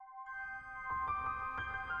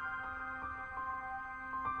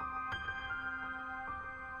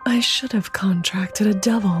I should have contracted a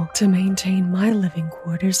devil to maintain my living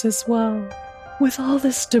quarters as well. With all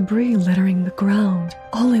this debris littering the ground,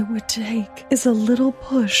 all it would take is a little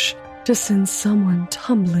push to send someone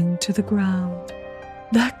tumbling to the ground.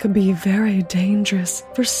 That could be very dangerous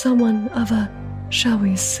for someone of a, shall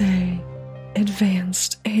we say,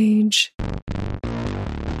 advanced age.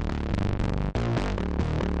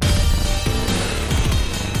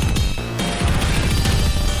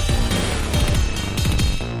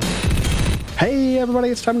 Hey everybody,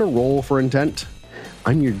 it's time to roll for intent.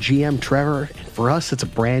 I'm your GM Trevor, and for us it's a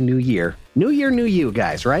brand new year. New year, new you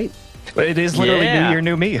guys, right? It is literally New Year,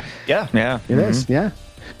 New Me. Yeah. It is, yeah.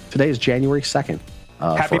 Today is January 2nd.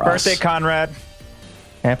 Happy birthday, Conrad.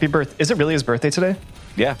 Happy birthday. Is it really his birthday today?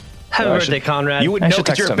 Yeah. Happy birthday, Conrad. You would know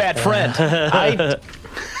because you're a bad friend.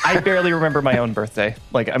 I barely remember my own birthday.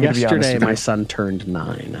 Like, I'm going to be honest. Yesterday, my son turned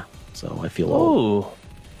 9, so I feel old. Ooh.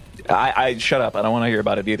 I shut up. I don't want to hear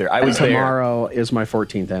about it either. Tomorrow is my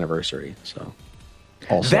 14th anniversary, so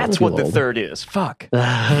also that's what the third is. Fuck.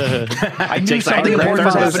 I knew something important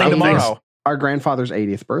was happening tomorrow. Our grandfather's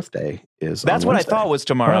 80th birthday is. That's on what Wednesday. I thought was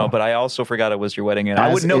tomorrow, but I also forgot it was your wedding, and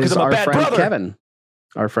I wouldn't know because I'm a bad brother. Kevin,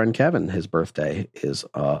 our friend Kevin, his birthday is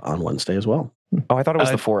on Wednesday as well. Oh, I thought it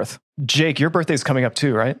was the 4th. Jake, your birthday's coming up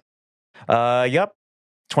too, right? Yep.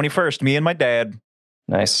 21st. Me and my dad.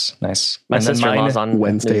 Nice. My sister-in-law's on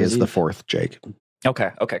Wednesday is the 4th, Jake.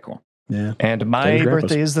 Okay, cool. Yeah. And my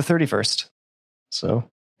birthday is the 31st. So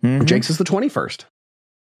Jake's is the 21st.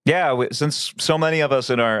 Yeah, since so many of us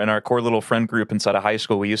in our core little friend group inside of high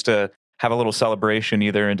school, we used to have a little celebration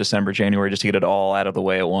either in December, January, just to get it all out of the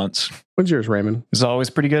way at once. When's yours, Raymond? It's always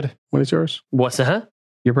pretty good. When is yours? What's that?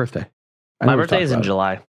 Your birthday. My birthday is in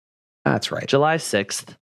July. That's right. July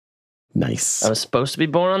 6th. Nice. I was supposed to be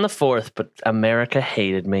born on the 4th, but America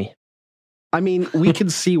hated me. I mean, we can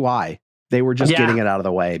see why. They were just getting it out of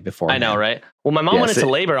the way before. I know, right? Well, my mom went into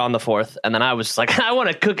labor on the 4th, and then I was like, I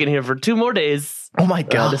want to cook in here for 2 more days. Oh my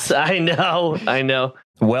God. I know.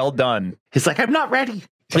 Well done. He's like, I'm not ready.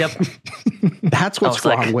 Yep. That's what's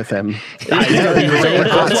wrong with him.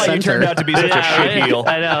 That's why you turned out to be such a shit heel.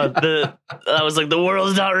 I know. I was like, the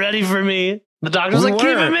world's not ready for me. The doctor was like,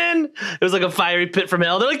 keep him in. It was like a fiery pit from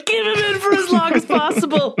hell. They're like, keep him in for as long as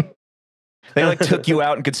possible. They like took you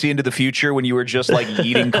out and could see into the future when you were just like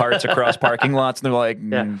eating carts across parking lots, and they're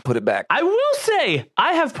like, put it back. I will say,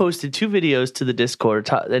 I have posted 2 videos to the Discord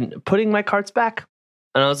and putting my carts back.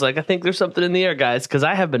 And I was like, I think there's something in the air, guys, because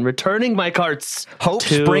I have been returning my carts. Hope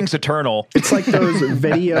springs eternal. It's like those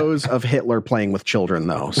videos of Hitler playing with children,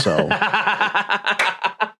 though. So,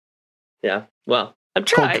 yeah. Well, I'm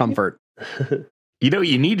trying. Cold comfort. You know what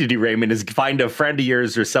you need to do, Raymond, is find a friend of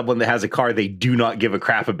yours or someone that has a car they do not give a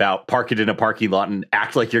crap about, park it in a parking lot, and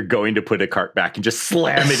act like you're going to put a cart back and just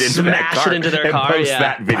slam it into that car. Smash it into their car. Post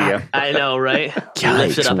that video. I know, right?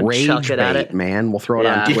 Lift it up and chuck it at it. Man, we'll throw it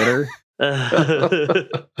on Twitter.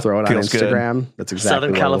 Throw it on Instagram. Good. That's exactly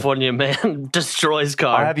Southern California man destroys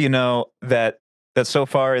car. I'll have you know that so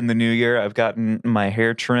far in the new year, I've gotten my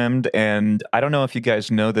hair trimmed, and I don't know if you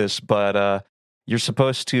guys know this, but you're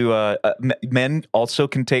supposed to. Men also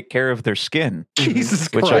can take care of their skin, Jesus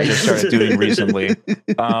which Christ. I just started doing recently,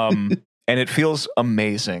 and it feels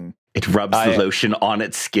amazing. It rubs the lotion on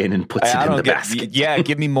its skin and puts it in the basket. Yeah,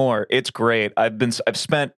 give me more. It's great. I've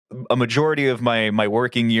spent a majority of my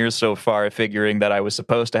working years so far figuring that I was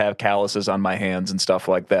supposed to have calluses on my hands and stuff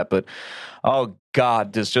like that. But oh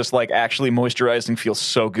God, does just like actually moisturizing feels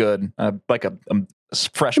so good. Like a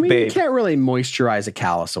fresh babe. You can't really moisturize a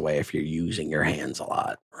callus away if you're using your hands a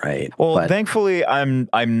lot, right? Well, thankfully, I'm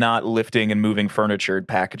not lifting and moving furniture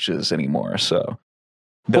packages anymore. So.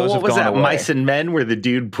 What was that, Mice and Men, where the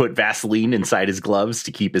dude put Vaseline inside his gloves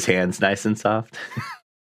to keep his hands nice and soft?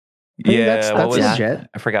 That's legit.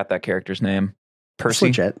 I forgot that character's name. Percy?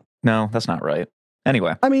 That's legit. No, that's not right.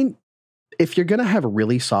 Anyway. I mean, if you're going to have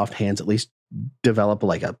really soft hands, at least develop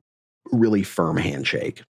like a really firm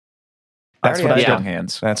handshake. That's what I did.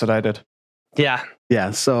 Hands. That's what I did. Yeah.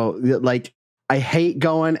 Yeah. So, like, I hate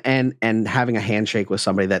going and having a handshake with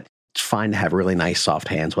somebody that it's fine to have really nice, soft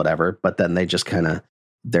hands, whatever, but then they just kind of,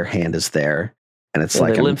 their hand is there, and it's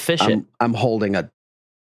like I'm holding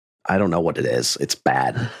I don't know what it is. It's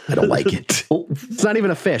bad. I don't like it. It's not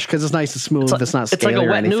even a fish because it's nice and smooth. It's not scaly like a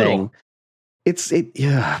or wet anything. Noodle.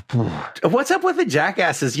 Yeah. What's up with the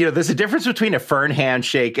jackasses? You know, there's a difference between a fern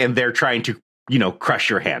handshake and they're trying to, crush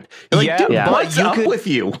your hand. You're like, dude, what's up with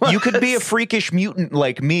you? You could be a freakish mutant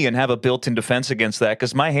like me and have a built-in defense against that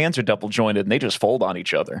because my hands are double jointed and they just fold on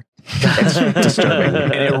each other. It's disturbing,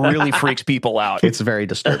 and it really freaks people out. It's very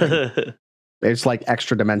disturbing. It's like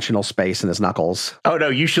extra dimensional space in his knuckles. Oh no,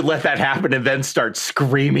 you should let that happen and then start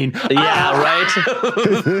screaming. Yeah, right.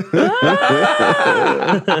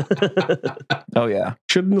 Oh yeah.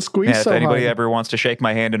 Shouldn't have squeezed If so anybody hard. ever wants to shake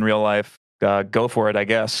my hand in real life, go for it, I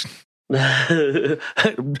guess.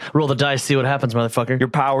 Roll the dice, see what happens, motherfucker. Your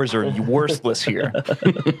powers are worthless here.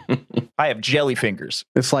 I have jelly fingers.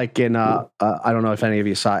 It's like in I don't know if any of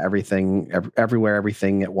you saw Everything Everywhere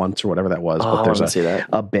Everything at Once or whatever that was, but there's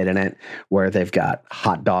a bit in it where they've got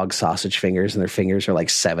hot dog sausage fingers and their fingers are like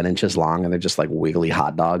 7 inches long and they're just like wiggly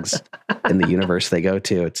hot dogs in the universe they go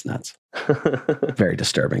to. It's nuts. Very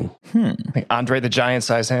disturbing. Like Andre the Giant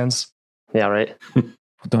size hands. Yeah, right.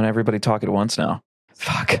 Don't everybody talk at once now.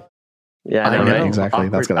 Fuck. Yeah, I know, right? exactly.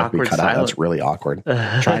 That's going to have to be cut out. That's really awkward.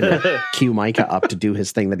 Trying to cue Micah up to do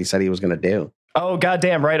his thing that he said he was going to do. Oh,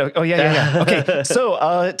 goddamn right. Oh, yeah. Okay,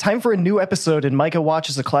 so time for a new episode in Micah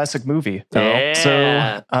Watches a Classic Movie.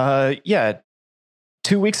 Yeah. So,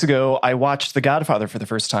 2 weeks ago, I watched The Godfather for the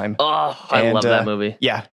first time. Oh, I love that movie.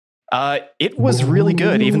 Yeah. It was really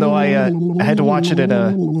good, even though I had to watch it in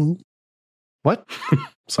a... What?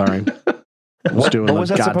 Sorry. I was doing what was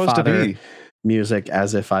that Godfather supposed to be? Music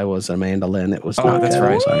as if I was Amanda Lynn. It was Oh, that's good.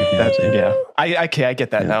 right. Sorry. Yeah. I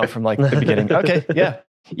get that now from like the beginning. Okay, yeah.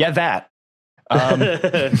 Yeah, that.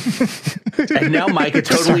 And now Micah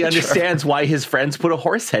totally understands why his friends put a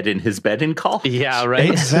horse head in his bed and call. Yeah,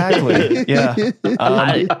 right. Exactly. Yeah.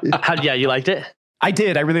 You liked it? I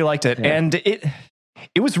did. I really liked it. Yeah. And it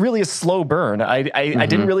was really a slow burn. I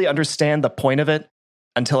didn't really understand the point of it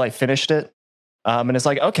until I finished it. And it's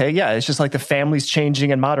like, okay, yeah, it's just like the family's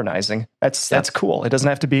changing and modernizing. That's cool. It doesn't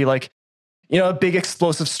have to be like, a big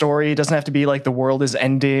explosive story. It doesn't have to be like the world is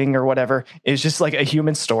ending or whatever. It's just like a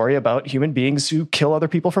human story about human beings who kill other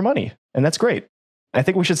people for money. And that's great. I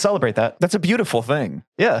think we should celebrate that. That's a beautiful thing.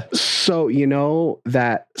 Yeah. So,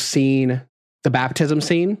 that scene, the baptism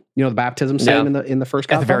scene, in the first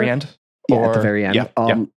Godfather? At the very end? Yeah, at the very end. Yeah.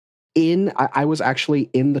 I was actually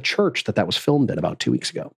in the church that was filmed in about 2 weeks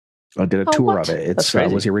ago. I did a tour of it.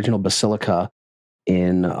 It was the original basilica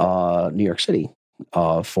in New York City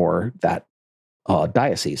for that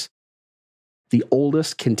diocese. The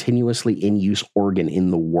oldest continuously in use organ in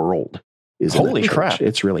the world is in Holy that church. crap.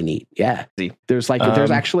 It's really neat. Yeah. There's there's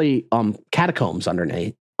actually catacombs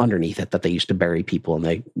underneath it that they used to bury people,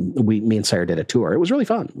 and me and Sarah did a tour. It was really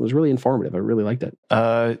fun. It was really informative. I really liked it.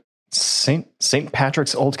 St.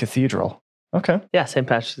 Patrick's Old Cathedral. Okay. Yeah, St.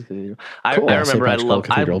 Patrick's Cathedral. Cool. I remember I loved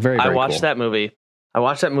Cathedral. Very, very I watched cool. that movie. I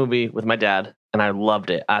watched that movie with my dad and I loved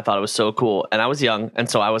it. I thought it was so cool. And I was young, and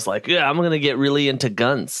so I was like, yeah, I'm going to get really into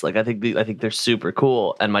guns. Like I think they're super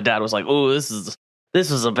cool. And my dad was like, "Oh, this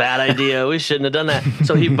is a bad idea. We shouldn't have done that."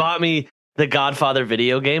 So he bought me the Godfather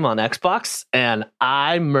video game on Xbox, and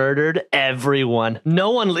I murdered everyone.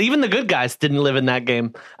 No one, even the good guys, didn't live in that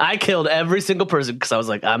game. I killed every single person because I was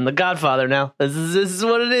like, I'm the Godfather now. This is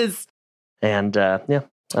what it is. And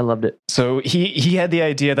I loved it. So he had the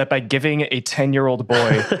idea that by giving a 10-year-old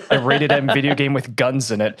boy a rated M video game with guns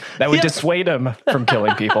in it, that would dissuade him from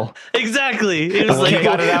killing people. Exactly. He was like, he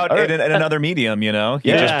got it out in another medium, He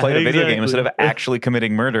just played a video game instead of actually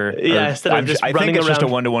committing murder. Yeah, instead of just I running think it's just a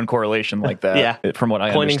around. 1-to-1 correlation like that. Yeah. From what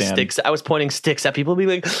I pointing understand. sticks. I was pointing sticks at people, being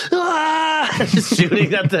like, ah! Just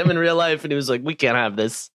shooting at them in real life. And he was like, we can't have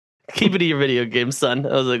this. Keep it to your video game, son.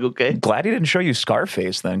 I was like, okay. Glad he didn't show you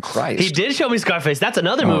Scarface then. Christ. He did show me Scarface. That's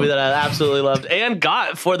another movie that I absolutely loved and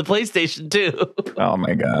got for the PlayStation too. Oh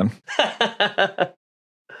my God.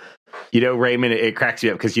 Raymond, it cracks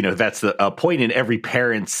you up because, that's a point in every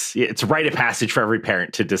parent's, it's a rite of passage for every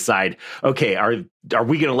parent to decide, okay, are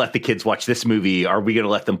we going to let the kids watch this movie? Are we going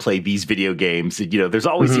to let them play these video games? There's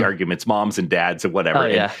always the arguments, moms and dads and whatever. Oh,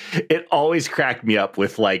 yeah. And it always cracked me up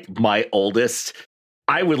with like my oldest.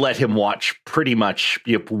 I would let him watch pretty much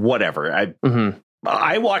whatever.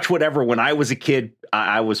 I watched whatever when I was a kid.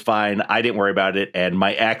 I was fine. I didn't worry about it. And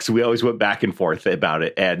my ex, we always went back and forth about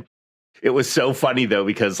it. And it was so funny though,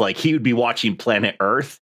 because like he would be watching Planet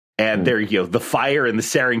Earth and there, the fire in the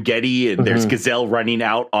Serengeti and there's Gazelle running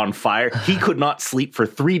out on fire. He could not sleep for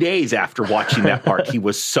 3 days after watching that part. He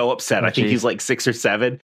was so upset. I think he's like 6 or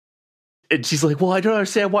 7. And she's like, well, I don't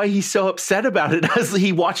understand why he's so upset about it. As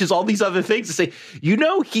he watches all these other things and say,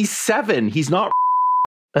 he's 7. He's not.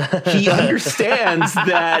 He understands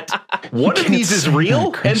that one of these is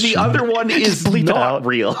real and the other one is not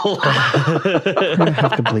real. I'm gonna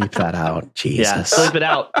have to bleep that out. Jesus. Yeah, bleep it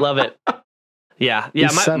out. Love it. Yeah.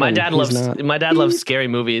 My dad loves scary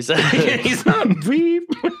movies. He's not.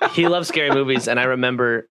 He loves scary movies, and I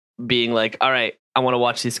remember being like, all right, I want to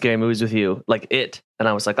watch these scary movies with you, like It. And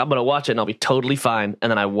I was like, I'm going to watch it and I'll be totally fine. And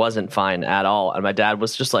then I wasn't fine at all. And my dad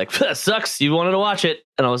was just like, that sucks. You wanted to watch it.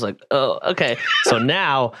 And I was like, oh, okay. So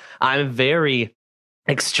now I'm very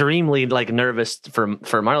extremely like nervous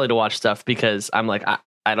for Marley to watch stuff because I'm like,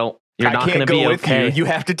 I don't. You're not going to be okay. You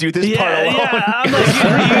have to do this part alone. Yeah,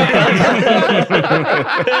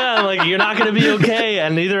 I'm like, you're not going to be okay,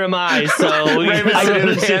 and neither am I. So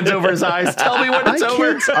his hands over his eyes. Tell me when it's over.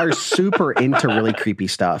 My kids are super into really creepy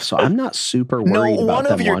stuff, so I'm not super worried about them. No, one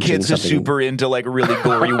of your kids something. is super into like really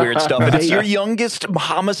gory, weird stuff, and it's your youngest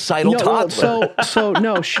homicidal toddler. So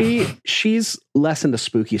no, she's less into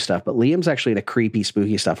spooky stuff, but Liam's actually into creepy,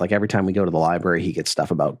 spooky stuff. Like every time we go to the library, he gets stuff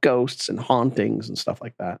about ghosts and hauntings and stuff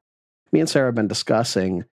like that. Me and Sarah have been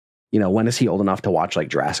discussing, when is he old enough to watch like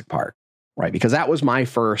Jurassic Park, right? Because that was my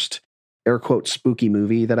first air quote spooky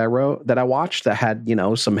movie that I watched that had,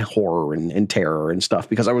 some horror and terror and stuff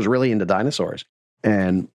because I was really into dinosaurs.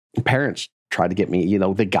 And parents tried to get me,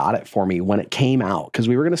 they got it for me when it came out because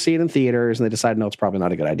we were going to see it in theaters and they decided, no, it's probably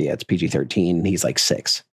not a good idea. It's PG-13 and he's like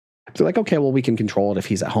 6. They're like, okay, well, we can control it if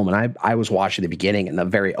he's at home. And I was watching the beginning and the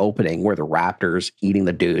very opening where the raptors eating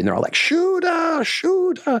the dude and they're all like, shoot.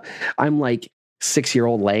 I'm like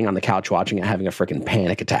 6-year-old laying on the couch watching it, having a freaking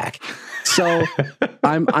panic attack. So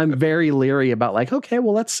I'm very leery about like, okay,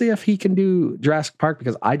 well, let's see if he can do Jurassic Park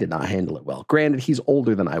because I did not handle it well. Granted, he's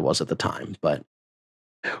older than I was at the time, but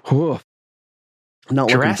not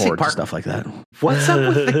looking Jurassic forward Park, to stuff like that. What's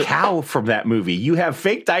up with the cow from that movie? You have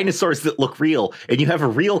fake dinosaurs that look real, and you have a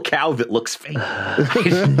real cow that looks fake.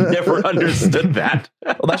 I never understood that.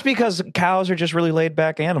 Well, that's because cows are just really laid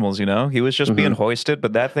back animals, He was just being hoisted,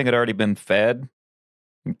 but that thing had already been fed.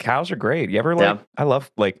 And cows are great. You ever I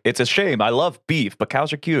love, it's a shame. I love beef, but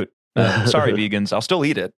cows are cute. Sorry, vegans. I'll still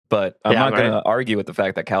eat it, but I'm not going to argue with the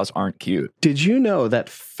fact that cows aren't cute. Did you know that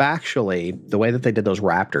factually, the way that they did those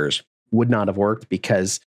raptors would not have worked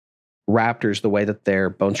because raptors, the way that their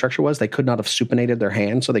bone structure was, they could not have supinated their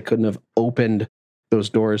hands, so they couldn't have opened those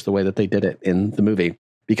doors the way that they did it in the movie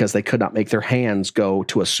because they could not make their hands go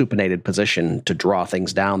to a supinated position to draw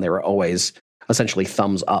things down. They were always essentially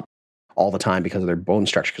thumbs up all the time because of their bone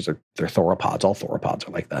structure, because they're theropods. All theropods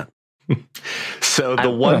are like that. So the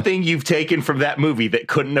one thing you've taken from that movie that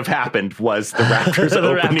couldn't have happened was the raptors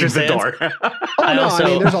opening the door. I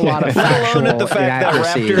mean, there's a lot of factual at the fact that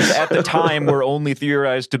inaccuracies. raptors at the time were only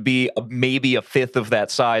theorized to be maybe a fifth of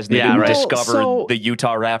that size. And they didn't discover the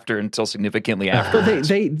Utah raptor until significantly after.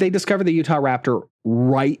 They discovered the Utah raptor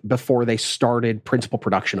right before they started principal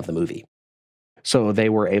production of the movie. So they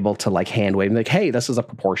were able to like hand wave and like, hey, this is a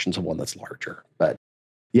proportions of one that's larger. But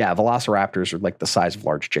yeah, velociraptors are like the size of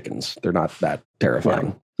large chickens. They're not that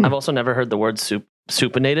terrifying. Yeah. I've also never heard the word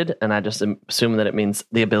supinated, and I just assume that it means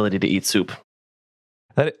the ability to eat soup.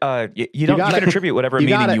 That, you can attribute whatever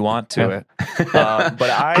meaning you want to it.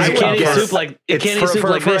 But you can't eat soup like this.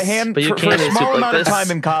 For a small amount of time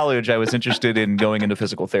in college, I was interested in going into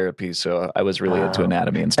physical therapy, so I was really into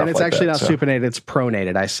anatomy and stuff. And it's like actually that, not supinated; it's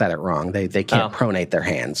pronated. I said it wrong. They can't pronate their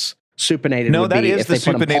hands. Supinated. No, would that be is if the they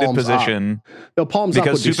put supinated position. No, palms up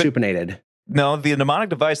would be supinated. No, the mnemonic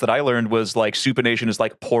device that I learned was like supination is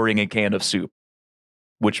like pouring a can of soup,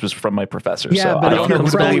 which was from my professor. Yeah, so but I don't know who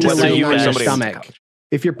really you're laying on your somebody stomach.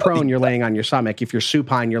 If you're prone, you're laying on your stomach. If you're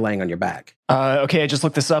supine, you're laying on your back. Okay, I just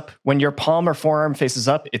looked this up. When your palm or forearm faces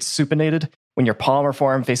up, it's supinated. When your palm or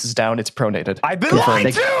forearm faces down, it's pronated. I've been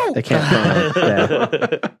lied to! They can't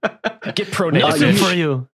pronate. Yeah. Get pronated for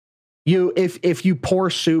you. If you pour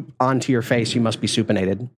soup onto your face, you must be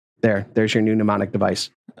supinated. There's your new mnemonic device.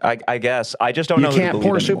 I guess. I just don't know. You can't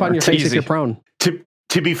pour soup on your face if you're prone.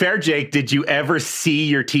 To be fair, Jake, did you ever see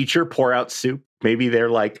your teacher pour out soup? Maybe they're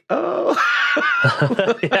like, oh.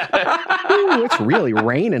 Ooh, it's really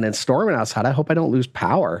raining and storming outside. I hope I don't lose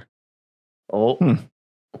power. Oh,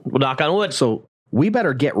 We'll knock on wood. So we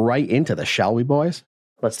better get right into this, shall we, boys?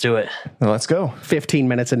 Let's do it. Let's go. 15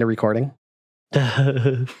 minutes into recording.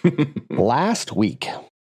 Last week,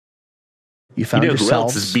 you found who yourselves...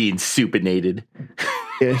 else is being supinated?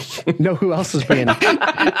 Know who else is being... Who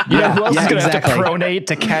else is going to have to pronate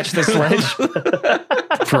to catch this ledge?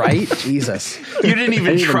 Right? Jesus. You didn't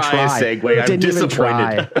even try a segue. I'm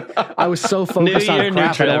disappointed. I was so focused on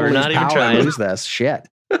crap I don't lose power and lose this. Shit.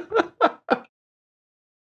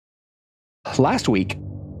 Last week,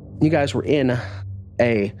 you guys were in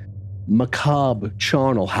a macabre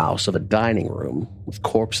charnel house of a dining room with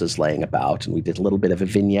corpses laying about, and we did a little bit of a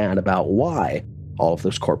vignette about why all of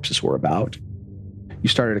those corpses were about. You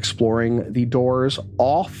started exploring the doors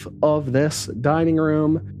off of this dining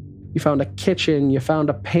room. You found a kitchen, you found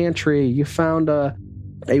a pantry, you found a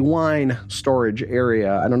a wine storage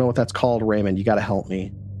area. I don't know what that's called, Raymond. You got to help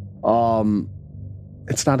me.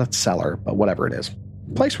 It's not a cellar, but whatever it is.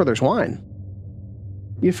 Place where there's wine.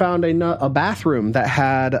 You found a bathroom that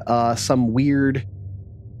had some weird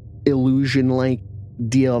illusion-like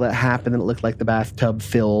deal that happened, and it looked like the bathtub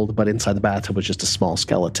filled, but inside the bathtub was just a small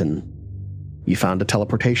skeleton. You found a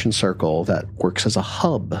teleportation circle that works as a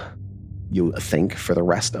hub, you think, for the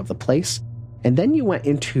rest of the place. And then you went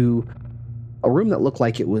into a room that looked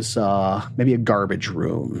like it was maybe a garbage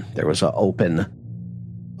room. There was an open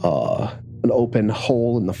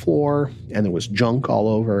hole in the floor, and there was junk all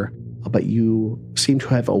over. But you seem to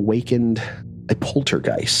have awakened a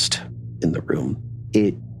poltergeist in the room.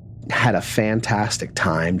 It had a fantastic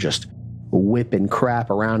time just whipping crap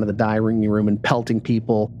around in the dining room and pelting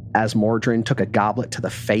people as Mordrin took a goblet to the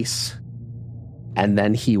face. And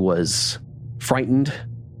then he was frightened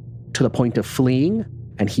to the point of fleeing,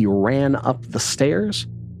 and he ran up the stairs.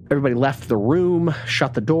 Everybody left the room,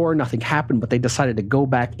 shut the door, nothing happened, but they decided to go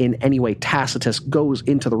back in anyway. Tacitus goes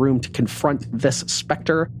into the room to confront this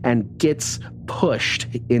specter and gets pushed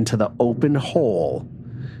into the open hole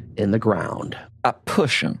in the ground. I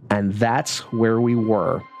push him. And that's where we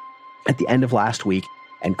were at the end of last week,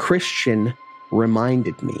 and Christian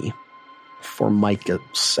reminded me, for Micah's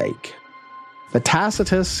sake, that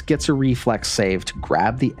Tacitus gets a reflex save to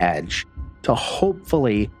grab the edge to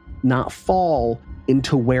hopefully not fall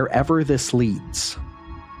into wherever this leads.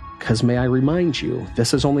 Because may I remind you,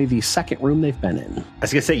 this is only the second room they've been in. I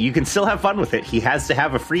was going to say, you can still have fun with it. He has to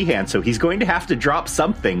have a free hand, so he's going to have to drop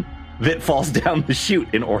something that falls down the chute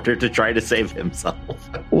in order to try to save himself.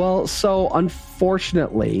 Well, so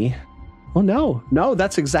unfortunately... Well, no,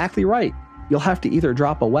 that's exactly right. You'll have to either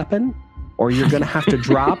drop a weapon, or you're going to have to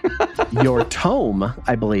drop your tome,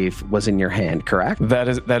 I believe, was in your hand, correct? That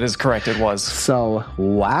is correct, it was. So,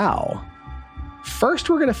 wow. First,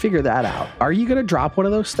 we're going to figure that out. Are you going to drop one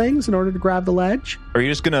of those things in order to grab the ledge? Or are you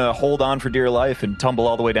just going to hold on for dear life and tumble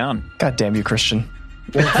all the way down? God damn you, Christian.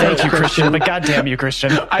 Thank you, Christian, but God damn you,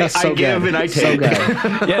 Christian. I give and I take.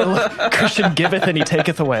 So Yeah, look, Christian giveth and he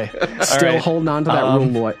taketh away. Still holding on to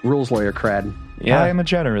that rules lawyer cred. Yeah, I am a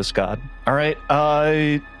generous god. All right,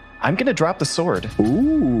 I'm going to drop the sword.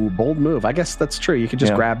 Ooh, bold move. I guess that's true. You could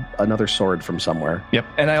just grab another sword from somewhere. Yep,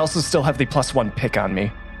 and I also still have the +1 pick on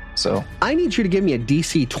me. So I need you to give me a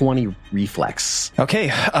DC 20 reflex.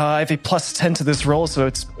 Okay, I have a +10 to this roll, so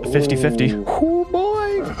it's 50-50. Oh,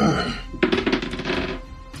 boy.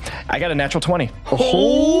 I got a natural 20.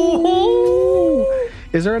 Oh.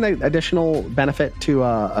 Is there an additional benefit to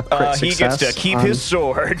a crit success? He gets to keep his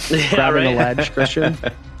sword. Grabbing a ledge, Christian?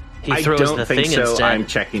 He throws don't the think thing so. instead. I'm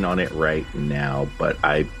checking on it right now, but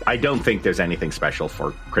I don't think there's anything special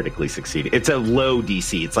for critically succeeding. It's a low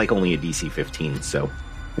DC. It's like only a DC 15, so...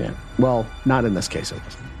 Yeah. Well, not in this case, it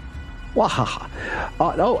doesn't. Wahaha.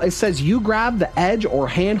 It says you grab the edge or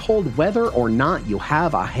handhold whether or not you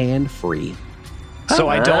have a hand free. So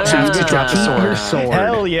I don't have to drop the sword. Your sword.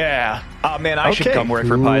 Hell yeah. Oh, man, I should come work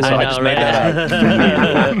for Paizo. I just made that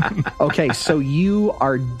up. Okay, so you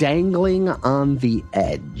are dangling on the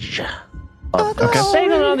edge.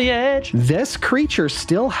 Dangling on the edge. This creature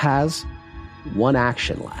still has one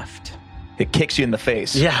action left. It kicks you in the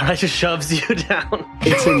face. Yeah, right. Just shoves you down.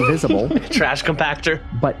 It's invisible. Trash compactor.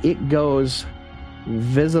 But it goes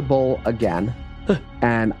visible again.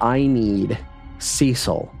 And I need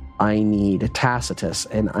Cecil, I need Tacitus,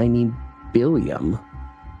 and I need Billiam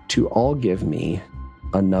to all give me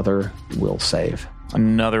another will save.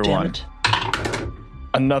 Another Damn one. it.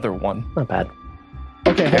 Another one. Not bad.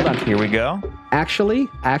 Okay, hold on. Here we go. Actually,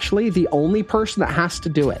 the only person that has to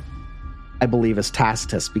do it, I believe, is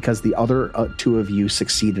Tacitus, because the other two of you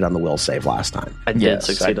succeeded on the will save last time. I did Yes,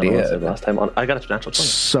 succeed I on the did. save last time. I got a natural 20.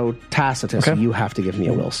 So, Tacitus, Okay. you have to give me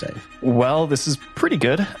a will save. Well, this is pretty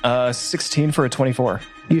good. 16 for a 24.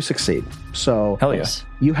 You succeed. So, Hell yeah.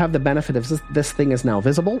 you have the benefit of this thing is now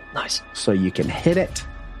visible, Nice. so you can hit it.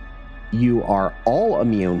 You are all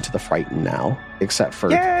immune to the frighten now, except for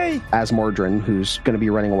Asmordran, who's going to be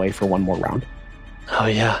running away for one more round. Oh,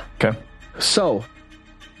 yeah. Okay. So,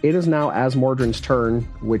 it is now Asmordran's turn,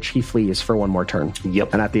 which he flees for one more turn.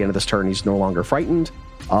 Yep. And at the end of this turn, he's no longer frightened,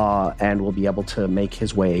 and will be able to make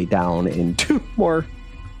his way down in 2 more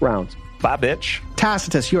rounds. Bye, bitch.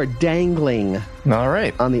 Tacitus, you are dangling All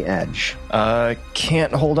right. on the edge.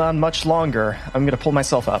 Can't hold on much longer. I'm going to pull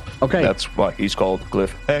myself up. Okay. That's why he's called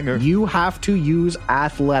Cliffhanger. You have to use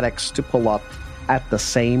athletics to pull up at the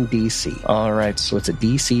same DC. All right. So it's a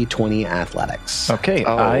DC 20 athletics. Okay.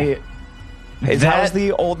 Oh. How's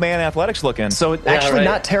the old man athletics looking? So actually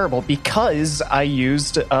not terrible, because I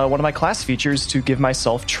used one of my class features to give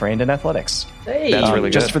myself trained in athletics. Hey, that's really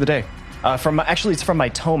just good. For the day. It's from my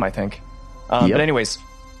tome, I think. But anyways,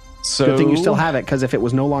 so good thing you still have it, because if it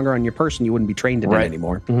was no longer on your person, you wouldn't be trained in it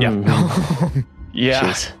anymore. Yeah. Yeah.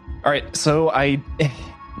 Jeez. All right. So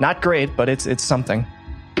not great, but it's something.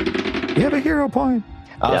 You have a hero point.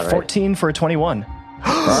 14 for a 21.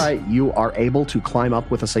 All right, you are able to climb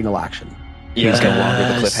up with a single action. He's no longer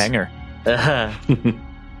the cliffhanger.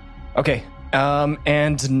 Okay.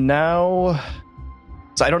 And now,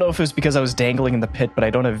 so I don't know if it was because I was dangling in the pit, but I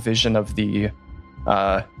don't have vision of the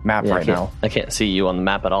map right now. I can't see you on the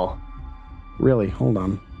map at all. Really? Hold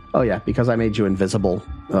on. Oh yeah, because I made you invisible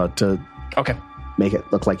to make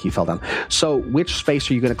it look like you fell down. So which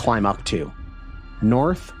space are you going to climb up to?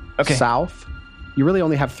 North? South? You really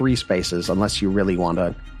only have 3 spaces, unless you really want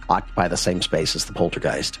to occupy the same space as the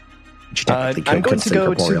poltergeist. I'm going to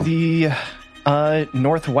go to the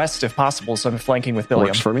northwest if possible, so I'm flanking with Billiam.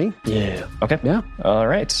 Works for me. Yeah. Okay. Yeah. All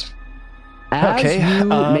right. As you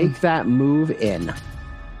make that move in,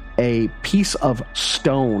 a piece of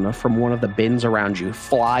stone from one of the bins around you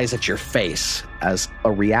flies at your face. As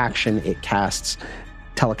a reaction, it casts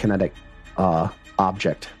telekinetic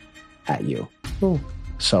object at you. Ooh.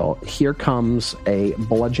 So here comes a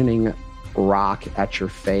bludgeoning rock at your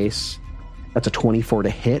face. That's a 24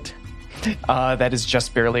 to hit. That is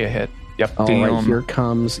just barely a hit. Yep. All right, here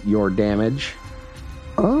comes your damage.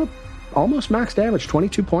 Almost max damage,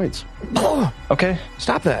 22 points. Okay.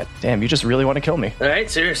 Stop that. Damn, you just really want to kill me. All right,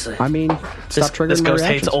 seriously. I mean, stop triggering this my ghost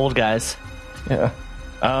reactions. hates old guys. Yeah.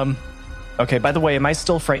 Okay, by the way, am I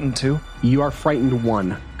still frightened too? You are frightened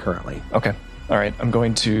 1 currently. Okay. All right, I'm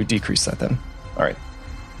going to decrease that then. All right.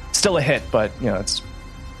 Still a hit, but, it's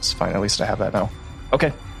fine. At least I have that now.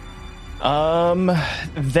 Okay.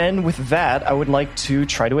 Then with that, I would like to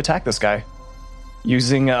try to attack this guy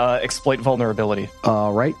using exploit vulnerability.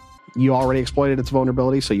 All right. You already exploited its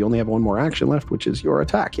vulnerability, so you only have 1 more action left, which is your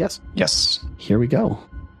attack, yes? Yes. Here we go.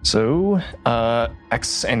 So,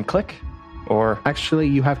 X and click, or... Actually,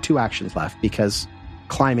 you have 2 actions left, because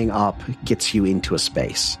climbing up gets you into a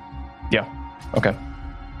space. Yeah. Okay.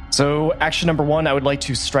 So, action number 1, I would like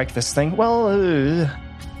to strike this thing. Well,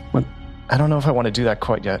 What? I don't know if I want to do that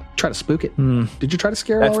quite yet. Try to spook it. Did you try to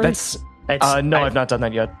scare it already? I've not done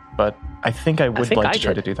that yet, but I think I would like to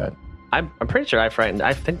try to do that. I'm pretty sure I frightened. I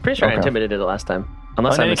intimidated it last time.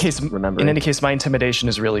 Unless in any case, my intimidation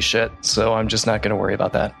is really shit, so I'm just not going to worry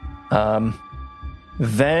about that.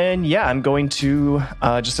 Then, yeah, I'm going to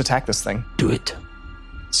just attack this thing. Do it.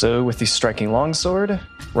 So with the striking longsword,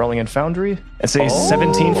 rolling in Foundry, it's a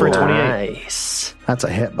 17 for a 28. Nice. That's a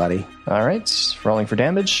hit, buddy. All right, rolling for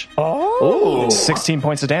damage. 16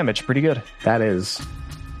 points of damage, pretty good. That is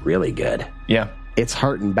really good. Yeah. It's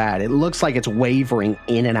hurting bad. It looks like it's wavering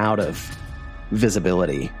in and out of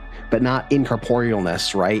visibility, but not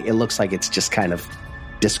incorporealness, right? It looks like it's just kind of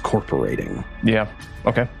discorporating. Yeah.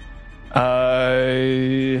 Okay.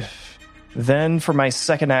 Then for my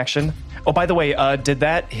second action. Oh, by the way, did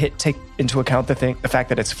that hit take into account the fact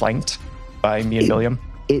that it's flanked by me and William?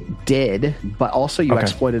 It did, but also you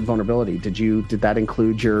exploited vulnerability. Did that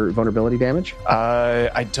include your vulnerability damage?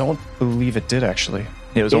 I don't believe it did, actually.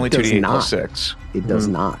 It was only 2d8 plus 6. It does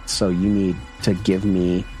not. So you need to give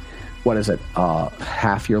me, what is it,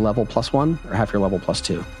 half your level plus 1 or half your level plus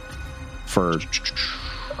 2? For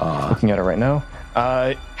looking at it right now.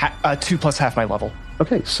 2 plus half my level.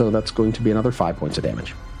 Okay, so that's going to be another 5 points of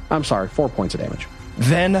damage. I'm sorry, 4 points of damage.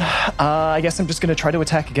 Then I guess I'm just going to try to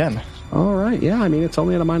attack again. All right, yeah, I mean, it's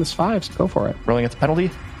only at a -5, so go for it. Rolling at the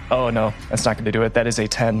penalty? Oh, no, that's not going to do it. That is a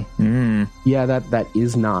 10. Yeah, that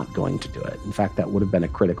is not going to do it. In fact, that would have been a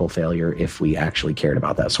critical failure if we actually cared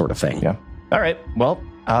about that sort of thing. Yeah. All right, well,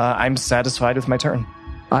 I'm satisfied with my turn.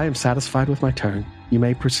 I am satisfied with my turn. You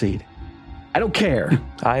may proceed. I don't care.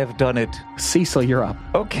 I have done it. Cecil, you're up.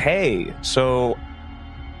 Okay, so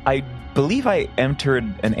I believe I entered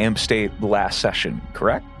an amp state last session,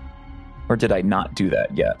 correct? Or did I not do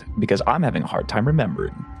that yet? Because I'm having a hard time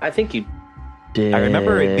remembering. I think you did. I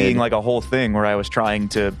remember it being like a whole thing where I was trying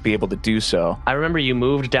to be able to do so. I remember you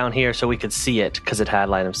moved down here so we could see it because it had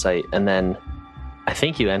line of sight, and then I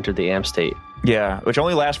think you entered the amp state. Yeah, which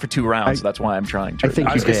only lasts for 2 rounds, so that's why I'm trying to. I think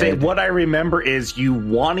I was going to say, what I remember is you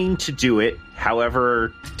wanting to do it.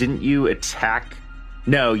 However, didn't you attack?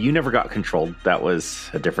 No, you never got controlled. That was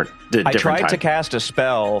a different I tried time. to cast a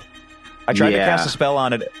spell. I tried to cast a spell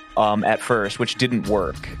on it at first, which didn't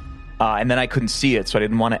work. And then I couldn't see it, so I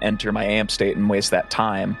didn't want to enter my amp state and waste that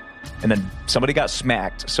time. and then somebody got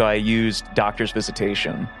smacked, so I used Doctor's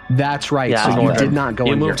Visitation. That's right. Yeah, so you did not go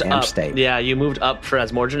into your amp state. Yeah, you moved up for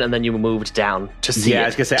Asmorgen, and then you moved down to see. Yeah, I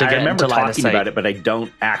was gonna say I remember talking about it, but I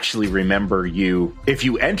don't actually remember you. If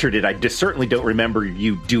you entered it, I just certainly don't remember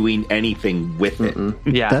you doing anything with it.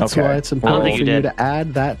 Yeah, that's why it's important for you to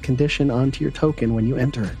add that condition onto your token when you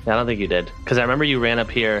enter it. I don't think you did, because I remember you ran up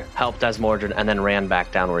here, helped Asmorgen, and then ran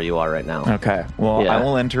back down where you are right now. Okay, well, I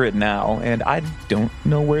will enter it now, and I don't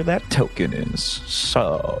know where that token is.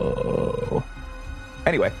 So,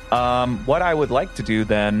 anyway, what I would like to do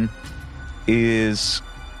then is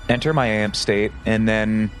enter my amp state and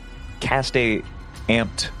then cast a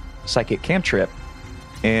amped psychic cantrip,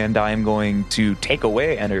 and I'm going to take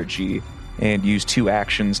away energy and use 2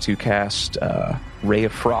 actions to cast Ray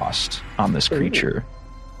of Frost on this creature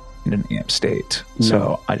in an amp state. No.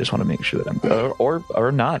 So I just want to make sure that I'm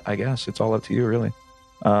or not. I guess it's all up to you, really.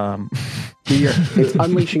 It's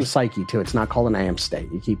unleashing psyche too. It's not called an amp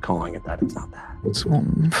state. You keep calling it that. It's not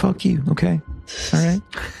that. Fuck you. Okay. All right.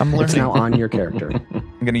 I'm learning. It's now on your character.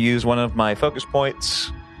 I'm going to use one of my focus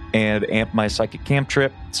points and amp my psychic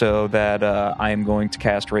cantrip so that I am going to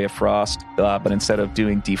cast Ray of Frost, but instead of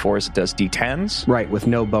doing D4s, it does D10s. Right, with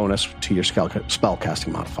no bonus to your spell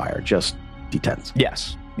casting modifier, just D10s.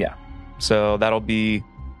 Yes. Yeah. So that'll be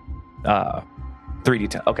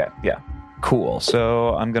 3D10. Okay. Yeah. Cool.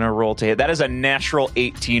 So I'm going to roll to hit. That is a natural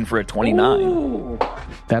 18 for a 29. Ooh.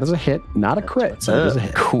 That is a hit, not a crit. So it is a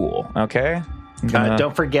hit. Cool. Okay.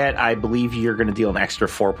 Don't forget, I believe you're going to deal an extra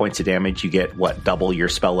 4 points of damage. You get, double your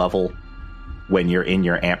spell level when you're in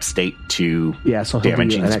your amp state to so he'll do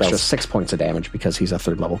an extra 6 points of damage because he's a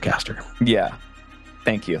 3rd level caster. Yeah.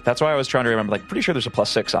 Thank you. That's why I was trying to remember. Pretty sure there's a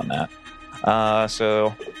 +6 on that.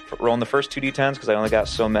 So rolling the first 2d10s because I only got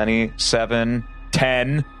so many. 7,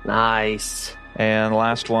 10. Nice. And the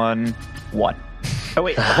last one, 1. Oh,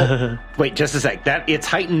 wait, just a sec. It's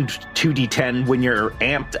heightened 2d10 when you're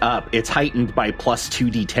amped up. It's heightened by plus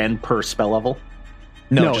 2d10 per spell level?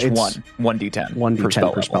 No, just one. 1d10.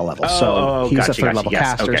 1d10 per spell level. So he's a 3rd level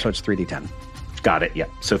caster, so it's 3d10. Got it, yeah.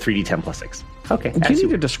 So 3d10 plus 6. Okay. You need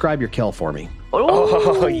to describe your kill for me.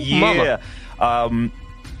 Oh yeah.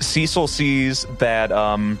 Cecil sees that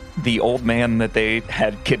the old man that they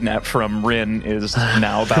had kidnapped from Rin is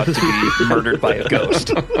now about to be murdered by a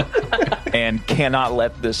ghost and cannot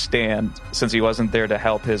let this stand since he wasn't there to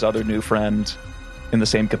help his other new friend in the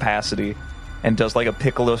same capacity, and does like a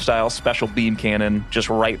Piccolo-style special beam cannon just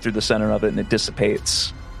right through the center of it, and it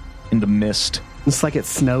dissipates into mist. It's like it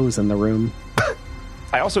snows in the room.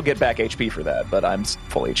 I also get back HP for that, but I'm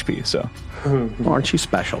full HP, so... Aren't you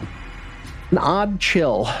special? An odd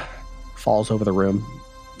chill falls over the room,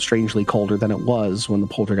 strangely colder than it was when the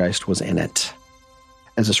poltergeist was in it,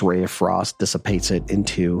 as this ray of frost dissipates it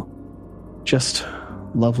into just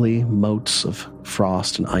lovely motes of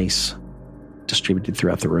frost and ice distributed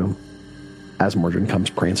throughout the room. Asmorgen comes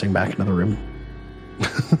prancing back into the room.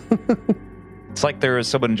 It's like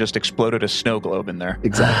someone just exploded a snow globe in there.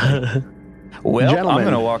 Exactly. Well, gentlemen, I'm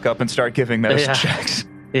going to walk up and start giving medicine checks.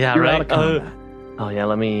 Yeah, you're right.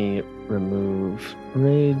 Let me remove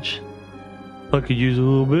rage. I could use a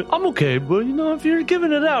little bit. I'm okay, but if you're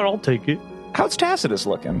giving it out, I'll take it. How's Tacitus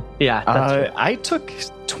looking? Yeah, I took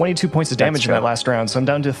 22 points of damage in that last round, so I'm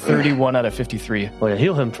down to 31 out of 53. Well, yeah,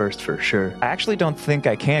 heal him first for sure. I actually don't think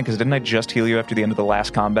I can, because didn't I just heal you after the end of the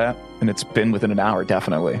last combat? And it's been within an hour,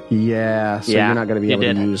 definitely. Yeah, so you're not going to be able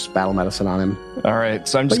to use battle medicine on him. All right,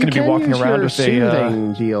 so I'm just going to be walking around with a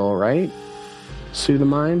soothing deal, right? Soothe the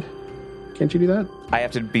mind. Can't you do that? I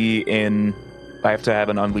have to have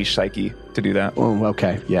an unleashed psyche to do that. Oh,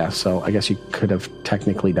 okay. Yeah, so I guess you could have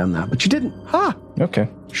technically done that, but you didn't. Okay.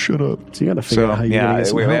 Shut up. So you got to figure out how you're going to get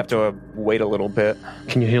some we help. have to wait a little bit.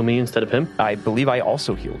 Can you heal me instead of him? I believe I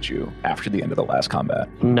also healed you after the end of the last combat.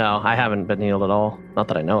 No, I haven't been healed at all. Not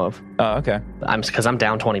that I know of. Oh, okay. Because I'm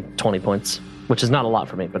down 20 points, which is not a lot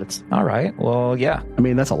for me, but it's... All right. Well, yeah. I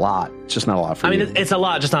mean, that's a lot. It's just not a lot for you. It's a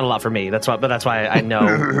lot, just not a lot for me. That's why I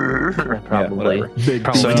know. Probably. Big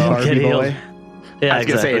probably didn't get healed. Yeah, I was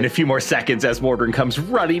going to say, in a few more seconds, as Mordrin comes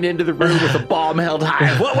running into the room with a bomb held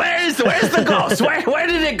high. Where's the ghost? Where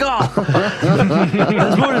did it go?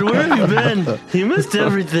 Mordrin, where have you been? You missed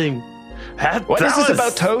everything. What is this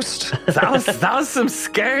about toast? That was some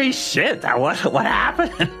scary shit. What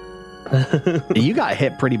happened? You got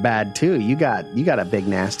hit pretty bad too. You got a big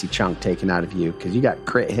nasty chunk taken out of you because you got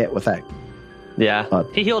crit hit with that. Yeah,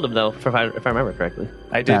 he healed him though, if I remember correctly.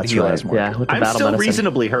 I did heal him. Yeah, with the I'm battle still medicine.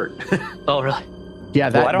 reasonably hurt. Oh, really? Yeah,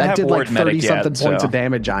 that did like 30-something yet, points of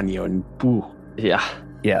damage on you, and ooh.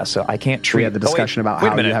 Yeah, so I can't treat... We had the discussion about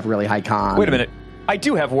how you have really high con. Wait a minute. I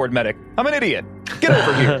do have Ward Medic. I'm an idiot. Get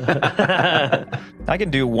over here. I can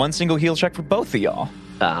do one single heal check for both of y'all.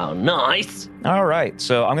 Oh, nice. All right,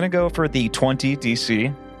 so I'm going to go for the 20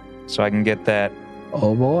 DC, so I can get that.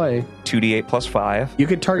 Oh boy. 2d8 plus 5. You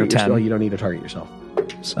could target yourself. You don't need to target yourself.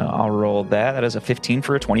 So I'll roll that. That is a 15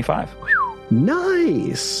 for a 25.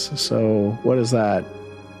 Nice. So what is that?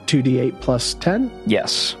 2d8 plus 10?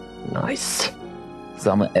 Yes. Nice.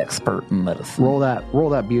 So I'm an expert in medicine. Roll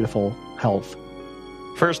that beautiful health.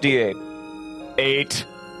 First d8. 8.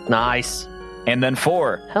 Nice. And then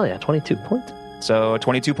 4. Hell yeah, 22 points. So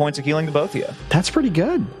 22 points of healing to both of you. That's pretty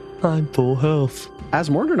good. I'm full health.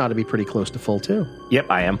 Asmordran ought to be pretty close to full, too. Yep,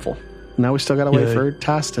 I am full. Now we still got to wait for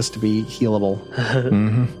Tastus to be healable.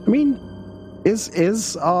 I mean, is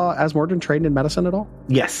Asmordran trained in medicine at all?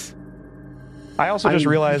 Yes. I also just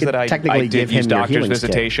realized that I did use Doctor's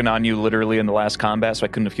Visitation on you literally in the last combat, so I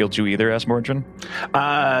couldn't have healed you either, Asmordran.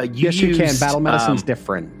 Yes, you can. Battle medicine's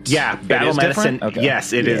different. Yeah, battle medicine. Okay.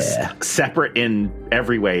 Yes, it is separate in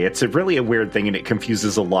every way. It's really a weird thing, and it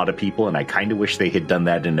confuses a lot of people, and I kind of wish they had done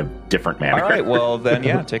that in a different manner. All right, well,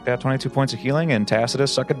 then, take that 22 points of healing, and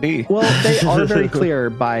Tacitus, suck a D. Well, they are very clear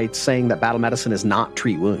by saying that battle medicine is not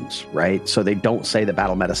treat wounds, right? So they don't say that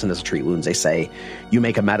battle medicine is treat wounds. They say you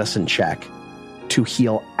make a medicine check to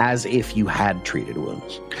heal as if you had treated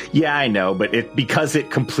wounds. Yeah, I know, but because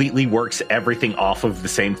it completely works everything off of the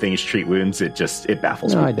same thing as treat wounds, it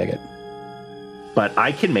baffles me. I dig it. But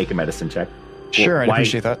I can make a medicine check. Sure, I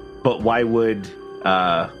appreciate that. But why would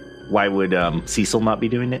Cecil not be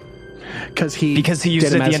doing it? Because he used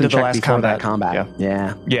it at the end of the last combat.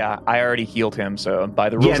 Yeah, I already healed him, so by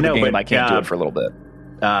the rules of the game, I can't do it for a little bit.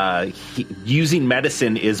 Using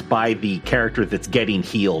medicine is by the character that's getting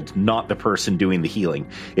healed, not the person doing the healing.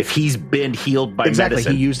 If he's been healed by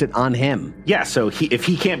medicine, he used it on him. Yeah, so if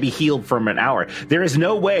he can't be healed from an hour, there is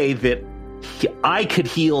no way that I could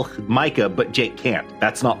heal Micah, but Jake can't.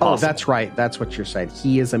 That's not possible. Oh, that's right. That's what you're saying.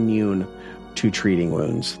 He is immune to treating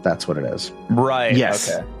wounds. That's what it is. Right.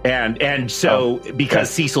 Yes. Okay. And so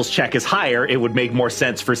because Cecil's check is higher, it would make more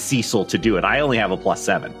sense for Cecil to do it. I only have a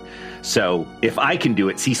 +7. So if I can do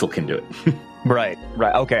it, Cecil can do it. Right.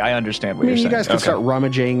 Okay, I understand what you're saying. You guys can start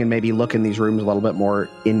rummaging and maybe look in these rooms a little bit more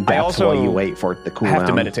in depth while you wait for it to cool down. I have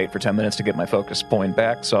to meditate for 10 minutes to get my focus point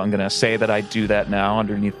back, so I'm going to say that I do that now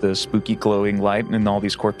underneath the spooky glowing light and all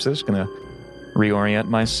these corpses. Going to reorient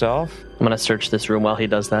myself. I'm going to search this room while he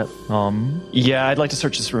does that. Yeah, I'd like to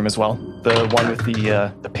search this room as well. The one with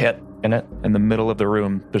the pit in it. In the middle of the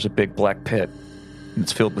room, there's a big black pit. And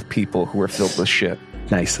it's filled with people who are filled with shit.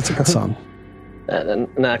 Nice. That's a good song.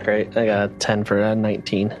 Not great. I got a 10 for a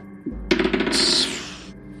 19.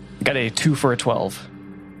 Got a 2 for a 12.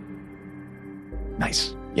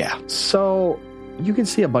 Nice. Yeah. So you can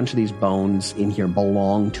see a bunch of these bones in here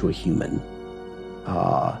belong to a human.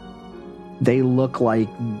 They look like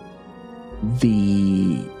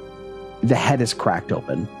the head is cracked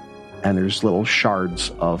open, and there's little shards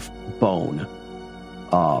of bone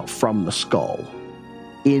from the skull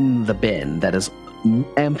in the bin that is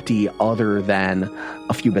empty other than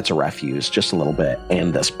a few bits of refuse, just a little bit,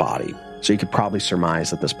 and this body. So you could probably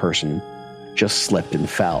surmise that this person just slipped and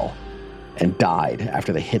fell and died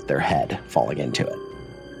after they hit their head falling into it.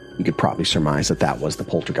 You could probably surmise that that was the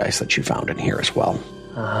poltergeist that you found in here as well.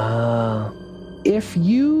 If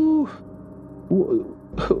you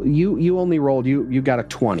only rolled, you got a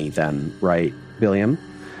 20 then, right, William?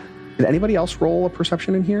 Did anybody else roll a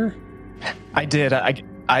perception in here? I did.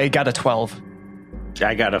 I got a 12.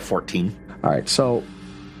 I got a 14. All right, so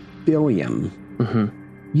William,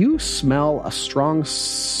 you smell a strong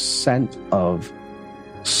scent of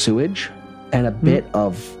sewage and a bit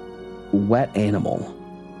of wet animal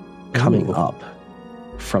coming up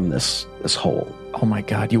from this hole. Oh my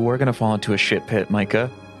God, you were going to fall into a shit pit, Micah.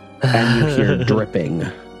 And you hear dripping,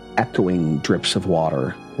 echoing drips of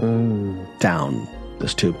water down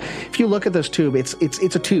this tube. If you look at this tube, it's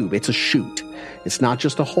a tube. It's a chute. It's not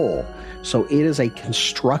just a hole. So it is a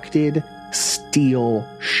constructed steel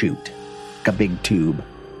chute, like a big tube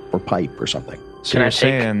or pipe or something. So you're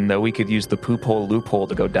saying that we could use the poop hole loophole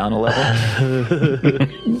to go down a level?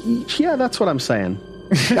 Yeah, that's what I'm saying.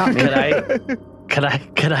 Got me. Could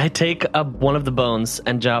I take one of the bones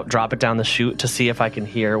and drop it down the chute to see if I can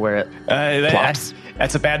hear where it plops?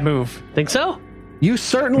 That's a bad move. Think so? You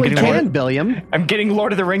certainly can, Billiam. I'm getting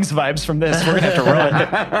Lord of the Rings vibes from this. We're gonna have to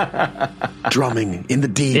run. Drumming in the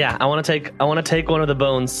deep. Yeah, I want to take one of the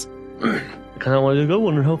bones. Kind of want to go. I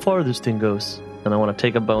wonder how far this thing goes. And I want to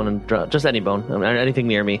take a bone and just any bone, anything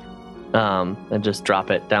near me, and just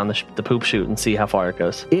drop it down the poop chute and see how far it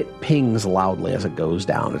goes. It pings loudly as it goes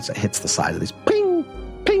down. As it hits the side of these. Ping,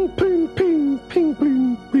 ping, ping, ping, ping,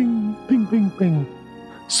 ping, ping, ping, ping, doing?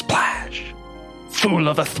 Splash. Fool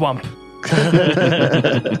of the thwomp.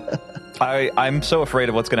 I'm so afraid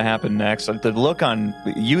of what's going to happen next. The look on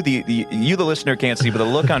you, the listener can't see, but the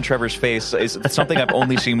look on Trevor's face is something I've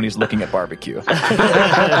only seen when he's looking at barbecue.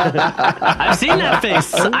 I've seen that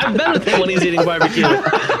face. I've been with him when he's eating barbecue.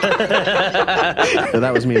 So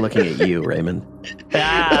that was me looking at you, Raymond.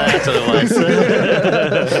 That's what it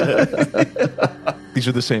was. These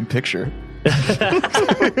are the same picture.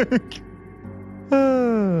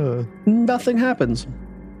 Nothing happens.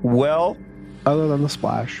 Well, other than the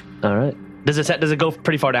splash. All right. Does it go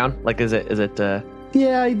pretty far down? Like, is it?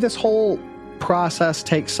 Yeah, this whole process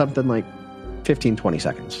takes something like 15, 20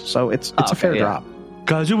 seconds. So it's a fair drop.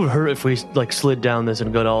 Guys, it would hurt if we slid down this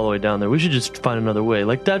and got all the way down there. We should just find another way.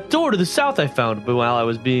 Like that door to the south I found while I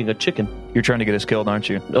was being a chicken. You're trying to get us killed, aren't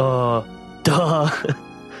you? Duh.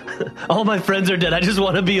 All my friends are dead. I just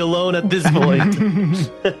want to be alone at this point.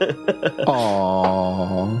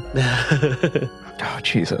 Aww. Oh,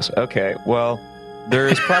 Jesus. Okay, well, there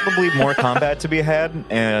is probably more combat to be had,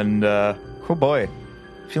 and, oh boy,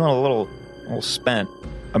 feeling a little spent.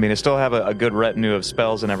 I mean, I still have a good retinue of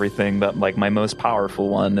spells and everything, but, like, my most powerful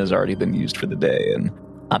one has already been used for the day, and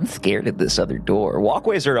I'm scared of this other door.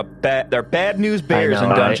 Walkways are they're bad news bears in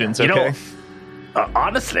dungeons, okay?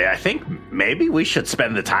 Honestly, I think maybe we should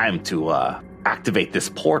spend the time to activate this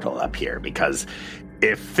portal up here, because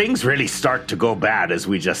if things really start to go bad, as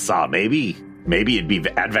we just saw, maybe it'd be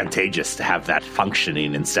advantageous to have that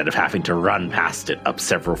functioning instead of having to run past it up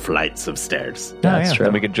several flights of stairs. That's true.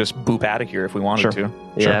 Then we could just boop out of here if we wanted to.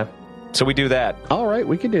 Yeah. So we do that. All right,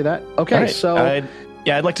 we can do that. Okay, right. so...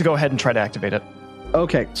 I'd like to go ahead and try to activate it.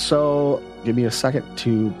 Okay, so give me a second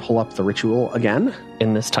to pull up the ritual again.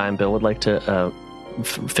 In this time, Bill would like to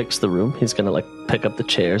fix the room. He's going to like pick up the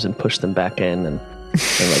chairs and push them back in and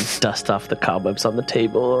like dust off the cobwebs on the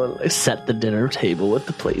table and like, set the dinner table with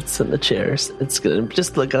the plates and the chairs. It's going to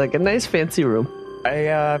just look like a nice fancy room.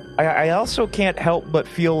 I also can't help but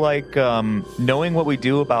feel like knowing what we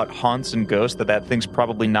do about haunts and ghosts, that thing's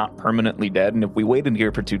probably not permanently dead, and if we wait in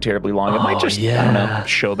here for too long, it might just I don't know,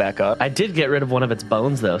 show back up. I did get rid of one of its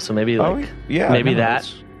bones though, so maybe maybe that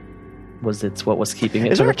was what was keeping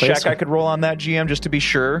it. Is there a check I could roll on that, GM, just to be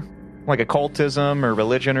sure? Like occultism or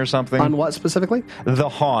religion or something? On what specifically? The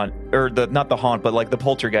haunt, or not the haunt, but like the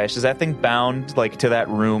poltergeist. Is that thing bound like to that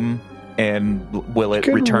room, and will it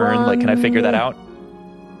return? Like, can I figure that out?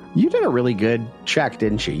 You did a really good check,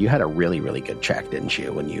 didn't you? You had a really, really good check, didn't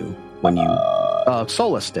you? When you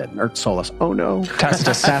Solus did, or Solus. Oh no,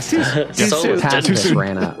 Tacitus. Tacitus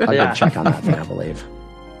ran a good check on that thing, I believe.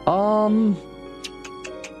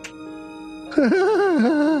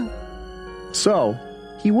 So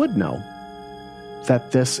he would know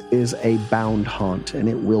that this is a bound haunt and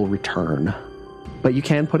it will return, but you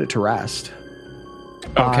can put it to rest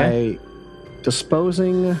by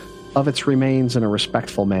disposing of its remains in a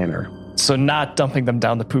respectful manner. So not dumping them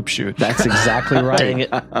down the poop chute. That's exactly right. Dang it.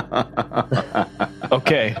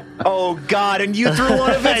 Okay. Oh, God, and you threw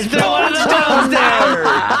one of its bones down there!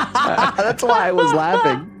 That's why I was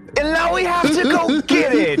laughing. And now we have to go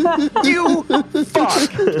get it! You fuck!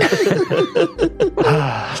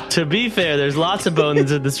 To be fair, there's lots of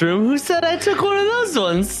bones in this room. Who said I took one of those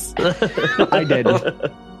ones? I did.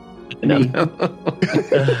 Me.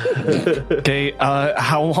 Okay,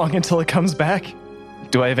 how long until it comes back?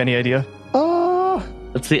 Do I have any idea?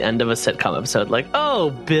 It's the end of a sitcom episode. Like, oh,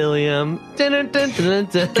 Billiam. Dun, dun, dun, dun,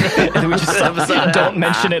 dun. And we just don't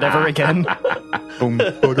mention it ever again.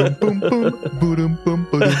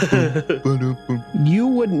 You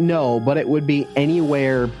wouldn't know, but it would be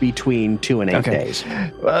anywhere between 2 and 8 days.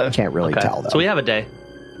 Can't really tell, though. So we have a day.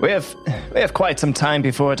 We have quite some time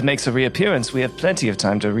before it makes a reappearance. We have plenty of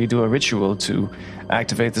time to redo a ritual to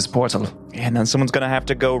activate this portal. And then someone's going to have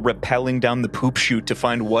to go rappelling down the poop chute to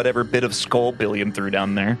find whatever bit of skull Billiam threw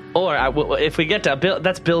down there. Or if we get to Bill,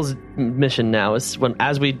 that's Bill's mission now. Is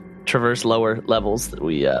as we traverse lower levels that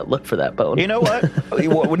we look for that bone. You know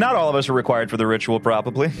what? Not all of us are required for the ritual,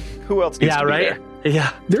 probably. Who else needs to be there?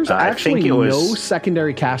 Yeah. There's actually no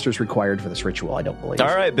secondary casters required for this ritual, I don't believe.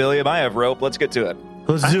 All right, Billiam, I have rope. Let's get to it.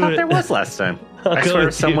 I thought there was last time. I swear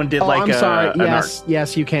someone did I'm sorry.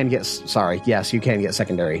 Yes, you can get. Sorry. Yes, you can get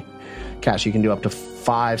secondary cast. You can do up to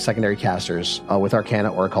 5 secondary casters with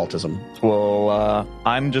Arcana or Occultism. Well,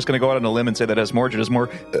 I'm just going to go out on a limb and say that Asmorgen is more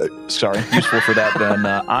useful for that than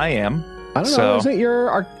I am. I don't know. Isn't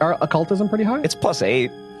your Occultism pretty high? It's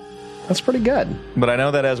 +8. That's pretty good. But I know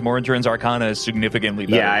that Asmorgen's Arcana is significantly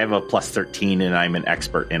better. Yeah, I have a +13, and I'm an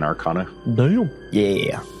expert in Arcana. Damn.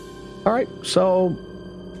 Yeah. All right, so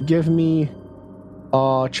give me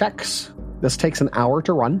checks. This takes an hour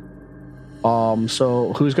to run.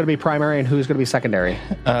 So who's going to be primary and who's going to be secondary?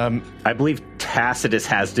 I believe Tacitus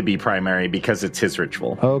has to be primary because it's his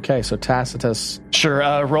ritual. Okay, so Tacitus.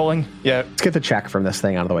 Sure, rolling. Yeah. Let's get the check from this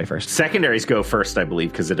thing out of the way first. Secondaries go first, I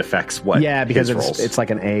believe, because it affects what. Yeah, because his it's like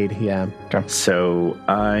an aid. Yeah. Okay. So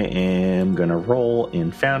I am going to roll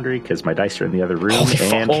in Foundry because my dice are in the other room.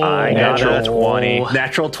 I got natural 20.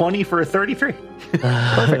 Natural 20 for a 33.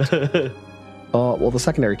 Perfect. Well, the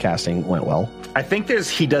secondary casting went well. I think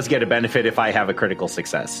he does get a benefit if I have a critical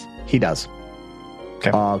success. He does.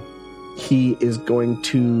 Okay. He is going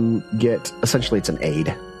to get, essentially it's an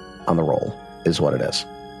aid on the roll, is what it is.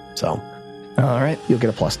 So, all right. You'll get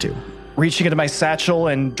a +2. Reaching into my satchel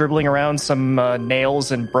and dribbling around some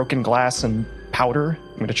nails and broken glass and powder.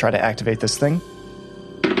 I'm going to try to activate this thing.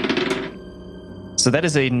 So that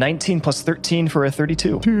is a 19 plus 13 for a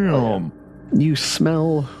 32. Damn. You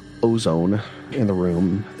smell ozone in the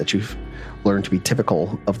room that you've learned to be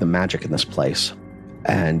typical of the magic in this place.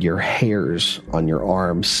 And your hairs on your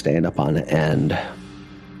arms stand up on end.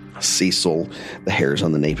 Cecil, the hairs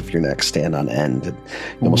on the nape of your neck stand on end. You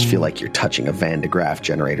almost feel like you're touching a Van de Graaff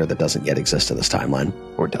generator that doesn't yet exist in this timeline.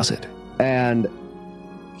 Or does it? And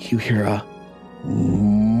you hear a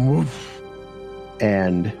woof.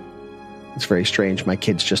 And it's very strange. My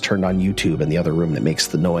kids just turned on YouTube in the other room that makes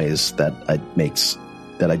the noise that I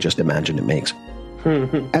just imagined it makes.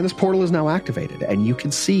 And this portal is now activated, and you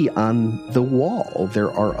can see on the wall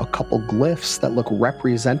there are a couple glyphs that look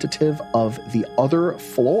representative of the other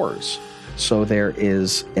floors. So there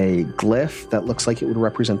is a glyph that looks like it would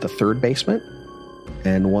represent the third basement,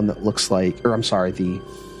 and one that looks like, what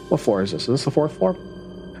floor is this? Is this the fourth floor?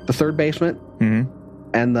 The third basement,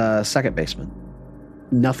 and the second basement.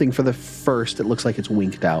 Nothing for the first. It looks like it's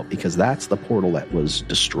winked out because that's the portal that was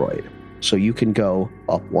destroyed. So you can go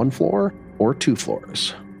up one floor or 2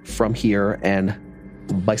 floors from here and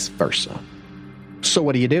vice versa. So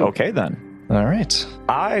what do you do? Okay, then. All right.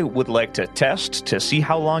 I would like to test to see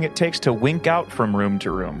how long it takes to wink out from room to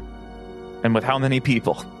room. And with how many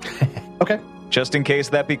people. Okay. Just in case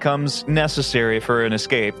that becomes necessary for an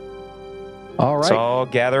escape. All right. So I'll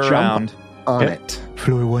gather Jump around. on it.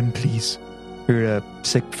 Floor 1, please. Or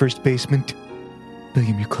first basement.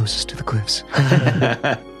 William, you're closest to the cliffs.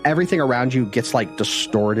 Everything around you gets like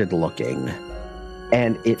distorted looking,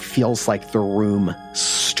 and it feels like the room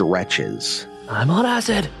stretches. I'm on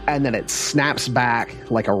acid. And then it snaps back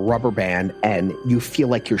like a rubber band, and you feel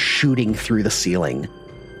like you're shooting through the ceiling.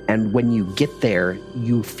 And when you get there,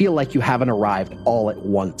 you feel like you haven't arrived all at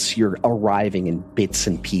once. You're arriving in bits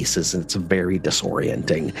and pieces, and it's very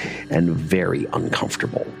disorienting and very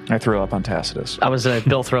uncomfortable. I threw up on Tacitus. I was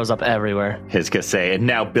Bill throws up everywhere. His gonna say, and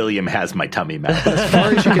now Billiam has my tummy mouth. As far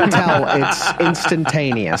as you can tell, it's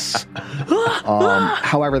instantaneous.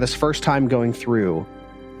 However, this first time going through,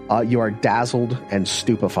 you are dazzled and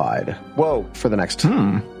stupefied. Whoa. For the next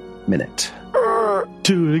minute.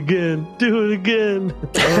 Do it again.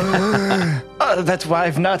 That's why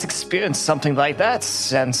I've not experienced something like that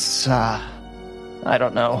since, I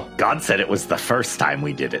don't know. God said it was the first time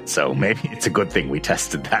we did it, so maybe it's a good thing we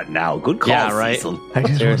tested that now. Good call, Yeah, right. Cecil. I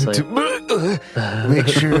just Seriously. wanted to make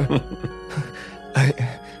sure.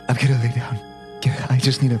 I'm gonna lay down. I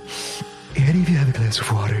just need any of you have a glass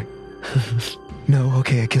of water? No,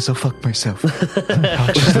 okay, I guess I'll fuck myself.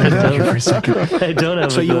 I'll just lay down here for a second. I don't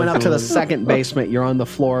have. So you went up to the second basement. You're on the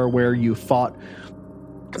floor where you fought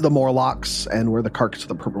the Morlocks and where the carcass of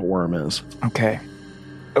the purple worm is. Okay.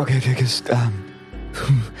 Okay, take us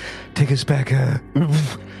back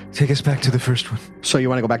to the first one. So you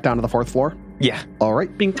want to go back down to the fourth floor? Yeah. All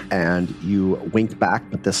right. Bink. And you wink back,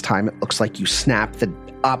 but this time it looks like you snap the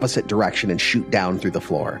opposite direction and shoot down through the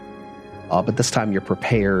floor. But this time you're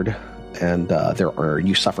prepared, and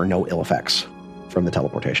you suffer no ill effects from the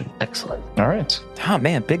teleportation. Excellent. All right. Oh,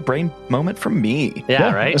 man, big brain moment from me.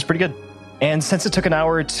 Yeah, right? That's pretty good. And since it took an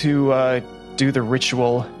hour to do the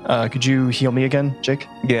ritual, could you heal me again, Jake?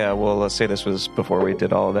 Yeah, well, let's say this was before we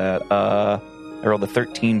did all of that. I rolled a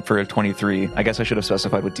 13 for a 23. I guess I should have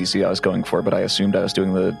specified what DC I was going for, but I assumed I was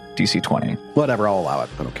doing the DC 20. Whatever, I'll allow it.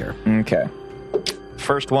 I don't care. Okay.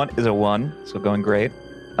 First one is a 1, so going great.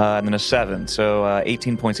 And then a 7, so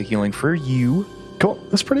 18 points of healing for you. Cool.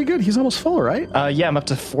 That's pretty good. He's almost full, right? Yeah, I'm up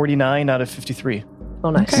to 49 out of 53. Oh,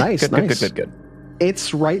 nice. Nice, Good.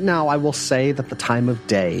 It's right now, I will say that the time of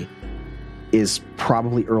day is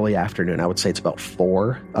probably early afternoon. I would say it's about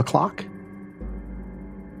 4 o'clock.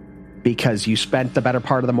 Because you spent the better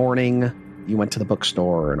part of the morning, you went to the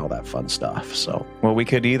bookstore and all that fun stuff. So, well, we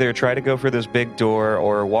could either try to go for this big door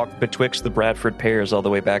or walk betwixt the Bradford Pears all the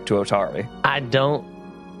way back to Otari. I don't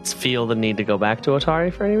feel the need to go back to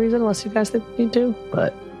Otari for any reason, unless you guys think you need to.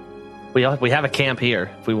 But We have a camp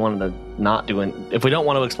here. If we wanted to not do it, if we don't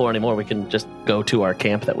want to explore anymore, we can just go to our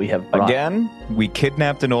camp that we have brought. Again, we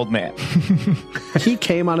kidnapped an old man. He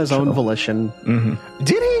came on his own volition. Mm-hmm.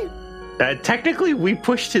 Did he? Technically, we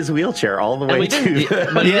pushed his wheelchair all the way to...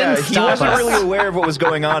 But he wasn't really aware of what was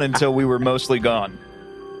going on until we were mostly gone.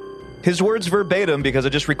 His words verbatim, because I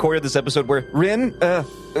just recorded this episode, were, Rin,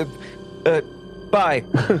 bye.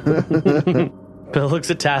 Bill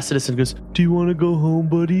looks at Tacitus and goes, do you want to go home,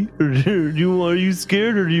 buddy? Or are you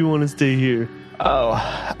scared, or do you want to stay here? Oh,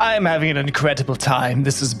 I'm having an incredible time.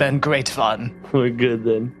 This has been great fun. We're good,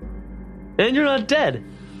 then. And you're not dead.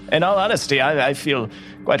 In all honesty, I feel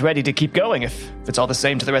quite ready to keep going if it's all the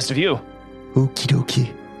same to the rest of you. Okie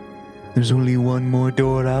dokie. There's only one more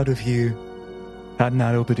door out of here. I'm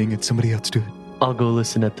not opening it. Somebody else do it. I'll go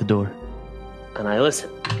listen at the door. And I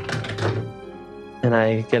listen. And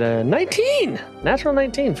I get a 19. Natural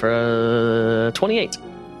 19 for a 28.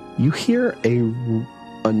 You hear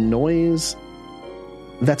a noise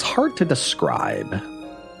that's hard to describe.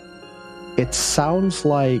 It sounds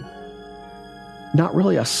like not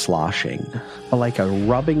really a sloshing, but like a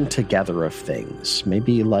rubbing together of things.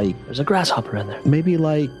 Maybe like... There's a grasshopper in there. Maybe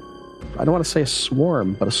like, I don't want to say a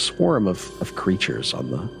swarm, but a swarm of creatures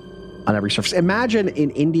on every surface. Imagine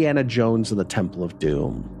in Indiana Jones and the Temple of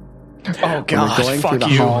Doom. Oh, God, we're going fuck through the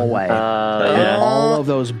you. hallway. Yeah. All of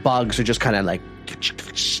those bugs are just kind of like...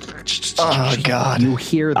 Oh, God. You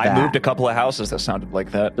hear that. I moved a couple of houses that sounded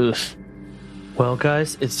like that. Oof. Well,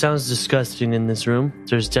 guys, it sounds disgusting in this room.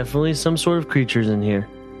 There's definitely some sort of creatures in here.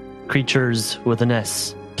 Creatures with an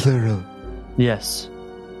S. Plural. Yes.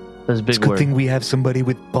 That's a big It's a good word. thing we have somebody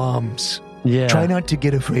with bombs. Yeah. Try not to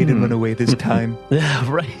get afraid and run away this time. Yeah,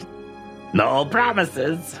 right. No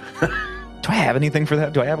promises. Do I have anything for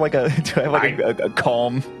that? Do I have like a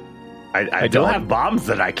calm? I don't have bombs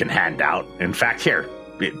that I can hand out. In fact, here,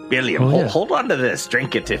 Billiam, hold on to this.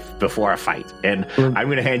 Drink it before a fight. And I'm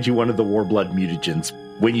going to hand you one of the Warblood mutagens.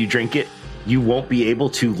 When you drink it, you won't be able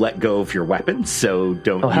to let go of your weapon, so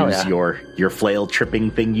don't use your flail tripping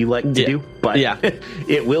thing you like to do. But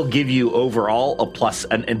it will give you overall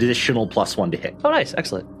an additional +1 to hit. Oh, nice.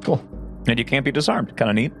 Excellent. Cool. And you can't be disarmed. Kind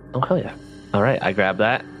of neat. Oh, hell yeah. All right, I grab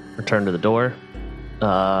that, return to the door. Do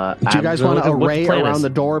you guys want to array around the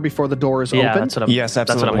door before the door is open? That's what yes,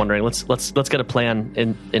 absolutely. That's what I'm wondering. Let's get a plan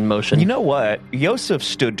in motion. You know what? Yosef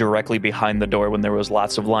stood directly behind the door when there was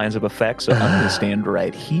lots of lines of effects, so I'm going to stand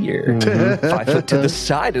right here, 5 foot to the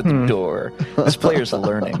side of the door. This player's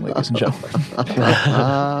learning, ladies and gentlemen.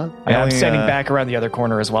 I'm standing back around the other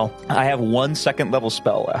corner as well. I have 1 second level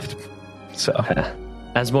spell left. So,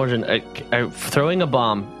 Asmorgen, throwing a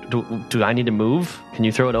bomb. Do I need to move? Can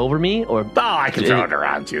you throw it over me, or? Oh, I can throw it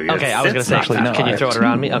around you. Okay, I was going to say, can you throw it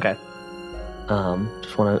around me? Okay.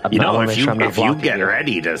 Just want to. If you get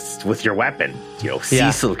ready with your weapon,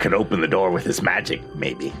 Cecil could open the door with his magic,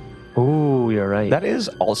 maybe. Ooh, you're right. That is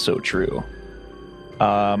also true.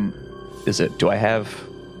 Is it? Do I have?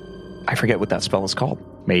 I forget what that spell is called.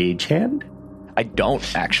 Mage Hand? I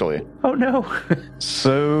don't actually. Oh no.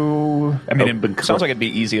 So I mean, it sounds like it'd be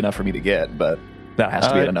easy enough for me to get, but that has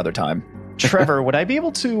to be at another time. Trevor, would I be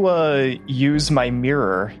able to use my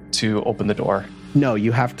mirror to open the door? No,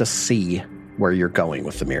 you have to see where you're going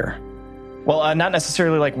with the mirror. Well, not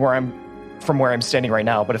necessarily like where I'm standing right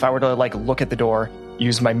now, but if I were to like look at the door,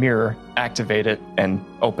 use my mirror, activate it, and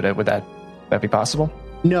open it, would that be possible?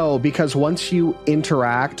 No, because once you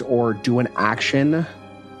interact or do an action,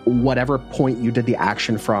 whatever point you did the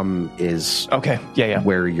action from is okay. Yeah.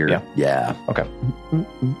 Where you're. Yeah. Okay.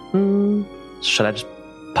 Should I just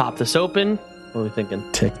pop this open? What are we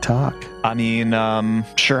thinking? TikTok. I mean,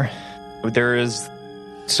 sure. There is.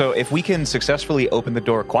 So if we can successfully open the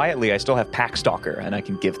door quietly, I still have Pack Stalker, and I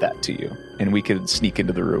can give that to you, and we could sneak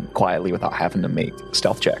into the room quietly without having to make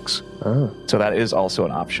stealth checks. Oh. So that is also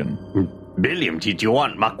an option. William, did you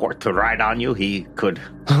want Muckwort to ride on you? He could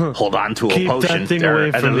hold on to a potion or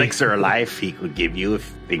an elixir of life he could give you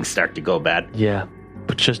if things start to go bad. Yeah,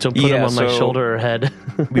 but just don't put him on my shoulder or head.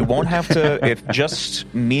 We won't have to, if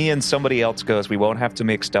just me and somebody else goes, we won't have to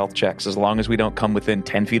make stealth checks as long as we don't come within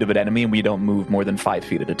 10 feet of an enemy and we don't move more than 5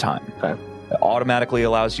 feet at a time. Okay. It automatically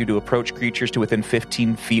allows you to approach creatures to within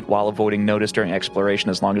 15 feet while avoiding notice during exploration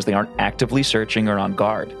as long as they aren't actively searching or on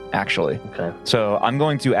guard, actually. Okay. So I'm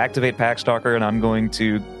going to activate Pack Stalker and I'm going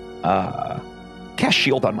to cast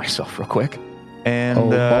Shield on myself real quick.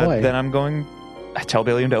 And then I'm going to tell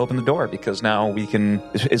Billiam to open the door because now we can,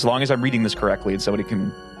 as long as I'm reading this correctly, and somebody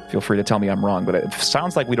can feel free to tell me I'm wrong, but it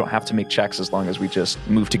sounds like we don't have to make checks as long as we just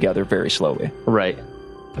move together very slowly. Right.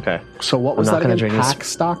 Okay. So what was that again? Pack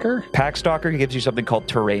Stalker? Pack Stalker gives you something called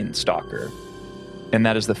Terrain Stalker. And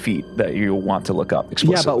that is the feat that you want to look up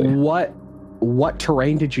explicitly. Yeah, but what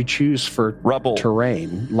terrain did you choose for rubble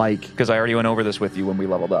terrain? Because I already went over this with you when we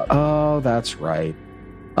leveled up. Oh, that's right.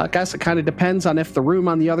 I guess it kind of depends on if the room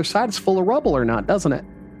on the other side is full of rubble or not, doesn't it?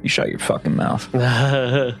 You shut your fucking mouth.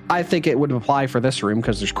 I think it would apply for this room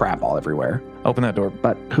because there's crap all everywhere. Open that door.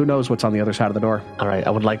 But who knows what's on the other side of the door? All right, I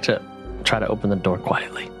would like to try to open the door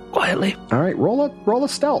quietly. Quietly. All right, roll a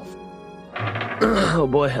stealth. Oh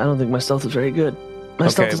boy, I don't think my stealth is very good. My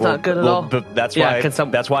stealth is not good at all. That's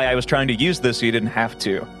why I was trying to use this so you didn't have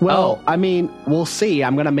to. Well, I mean, we'll see.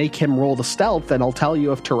 I'm going to make him roll the stealth, and I'll tell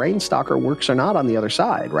you if Terrain Stalker works or not on the other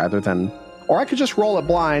side, rather than... Or I could just roll it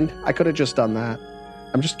blind. I could have just done that.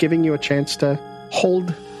 I'm just giving you a chance to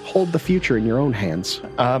hold the future in your own hands.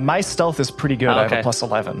 My stealth is pretty good. I have a plus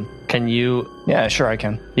 11. Can you... Yeah, sure I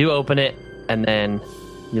can. You open it, and then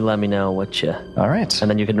you let me know what you... All right. And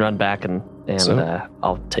then you can run back, and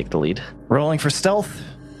I'll take the lead. Rolling for stealth.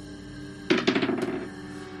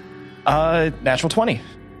 Natural 20.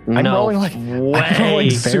 I'm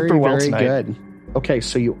rolling super well tonight. Very good. Okay,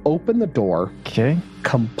 so you open the door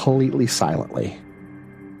completely silently.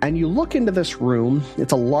 And you look into this room.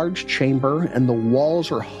 It's a large chamber, and the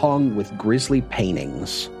walls are hung with grisly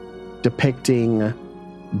paintings depicting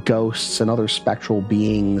ghosts and other spectral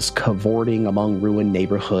beings cavorting among ruined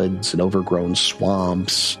neighborhoods and overgrown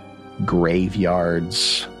swamps,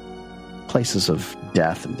 graveyards, places of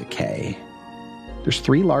death and decay. There's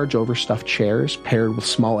 3 large overstuffed chairs paired with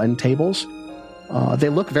small end tables. They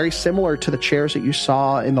look very similar to the chairs that you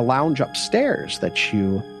saw in the lounge upstairs that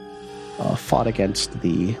you fought against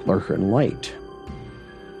the Lurker in Light.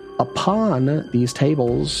 Upon these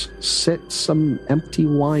tables sit some empty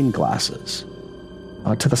wine glasses.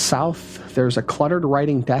 To the south, there's a cluttered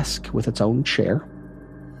writing desk with its own chair,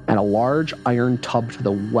 and a large iron tub to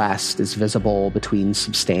the west is visible between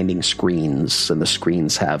some standing screens, and the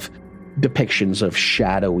screens have depictions of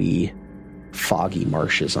shadowy, foggy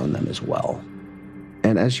marshes on them as well.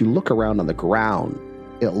 And as you look around on the ground,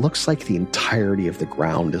 it looks like the entirety of the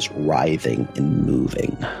ground is writhing and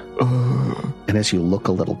moving. And as you look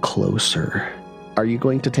a little closer, are you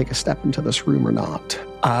going to take a step into this room or not?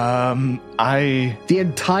 The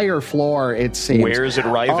entire floor, it seems. Where is it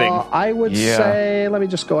writhing? I would say, let me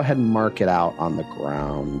just go ahead and mark it out on the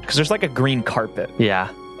ground. Because there's like a green carpet. Yeah.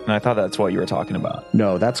 And I thought that's what you were talking about.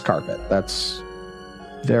 No, that's carpet.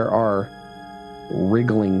 There are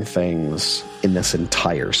wriggling things in this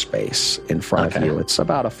entire space in front of you. It's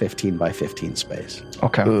about a 15 by 15 space.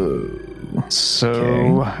 Okay.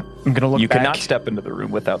 So I'm going to look You back. cannot step into the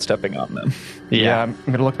room without stepping on them. Yeah, I'm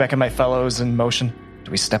going to look back at my fellows in motion.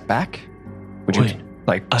 Do we step back? Wait,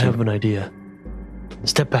 I have an idea.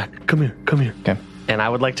 Step back. Come here. Okay. And I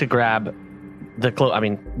would like to grab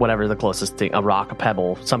whatever the closest thing, a rock, a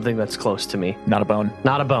pebble, something that's close to me. Not a bone.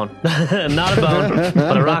 Not a bone,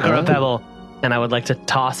 but a rock or a pebble. And I would like to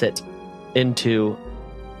toss it into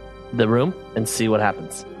the room and see what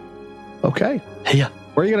happens. Okay. Yeah.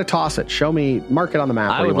 Where are you going to toss it? Show me, mark it on the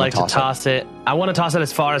map. I would like to toss it. I want to toss it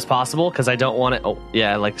as far as possible because I don't want it. Oh,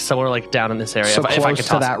 yeah, like somewhere like down in this area. So if close I could to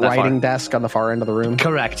toss that writing desk on the far end of the room?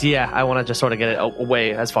 Correct, yeah. I want to just sort of get it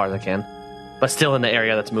away as far as I can, but still in the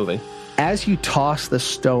area that's moving. As you toss the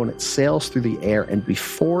stone, it sails through the air, and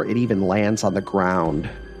before it even lands on the ground,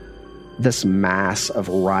 this mass of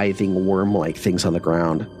writhing worm-like things on the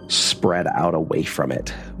ground spread out away from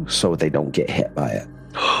it so they don't get hit by it.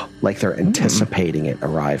 Like they're anticipating it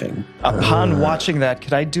arriving. Upon watching that,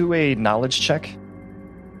 could I do a knowledge check?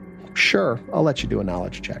 Sure, I'll let you do a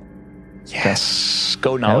knowledge check. Yes.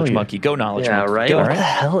 Go knowledge monkey. Go knowledge monkey. Yeah, right? Go. What the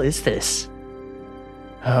hell is this?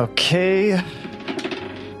 Okay.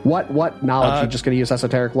 What knowledge? You just going to use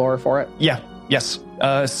esoteric lore for it? Yeah. Yes.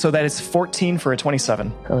 So that is 14 for a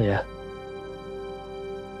 27. Hell yeah.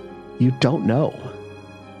 You don't know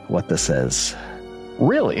what this is.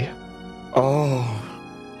 Really? Oh,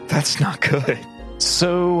 that's not good.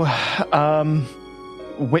 So,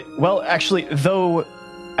 well, actually, though,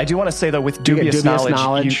 I do want to say, though, with dubious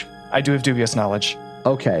knowledge. I do have dubious knowledge.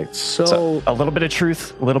 Okay, so a little bit of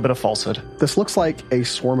truth, a little bit of falsehood. This looks like a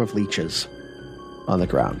swarm of leeches on the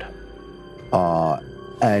ground.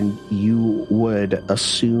 And you would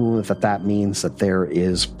assume that means that there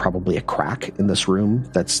is probably a crack in this room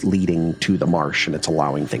that's leading to the marsh, and it's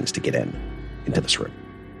allowing things to get into this room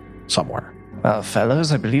somewhere. Well,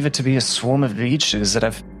 fellows, I believe it to be a swarm of leeches that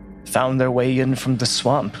have found their way in from the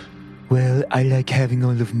swamp. Well, I like having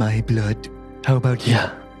all of my blood. How about you?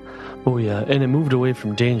 Yeah. Oh, yeah. And it moved away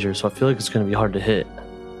from danger, so I feel like it's going to be hard to hit.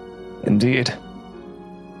 Indeed.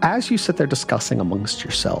 As you sit there discussing amongst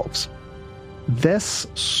yourselves, this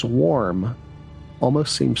swarm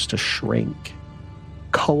almost seems to shrink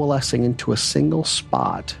coalescing into a single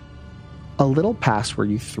spot, a little past where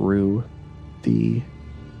you threw the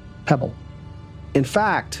pebble. In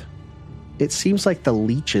fact, it seems like the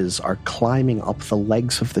leeches are climbing up the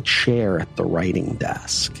legs of the chair at the writing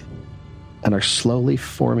desk and are slowly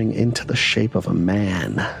forming into the shape of a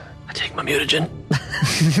man. I take my mutagen.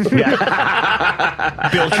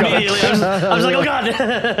 Bill Immediately, I was like, oh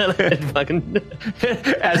God. Fucking.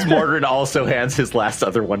 As Mordred also hands his last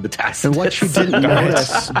other one to Tass. And what you didn't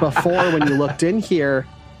notice before when you looked in here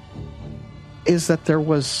is that there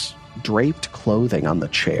was draped clothing on the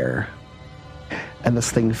chair. And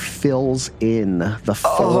this thing fills in the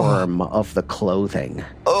form of the clothing.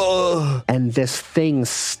 And this thing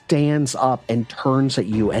stands up and turns at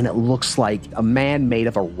you, and it looks like a man made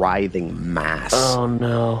of a writhing mass. Oh,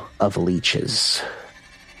 no. Of leeches.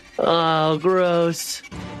 Oh, gross.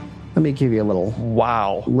 Let me give you a little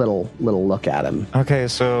little look at him. Okay,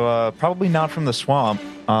 so probably not from the swamp.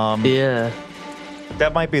 Yeah.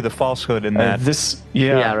 That might be the falsehood in that.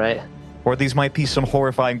 Yeah, right. Or these might be some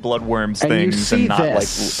horrifying bloodworms and things, you see and not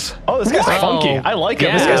this. like. Oh, this guy's funky. I like him.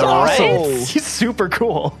 Yeah, This guy's awesome. right? He's super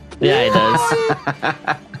cool. Yeah, he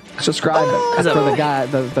does. Describe it for the guy,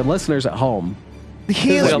 the listeners at home.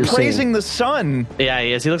 He is praising the sun. Yeah,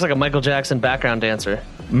 he is. He looks like a Michael Jackson background dancer.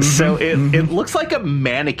 So it looks like a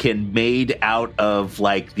mannequin made out of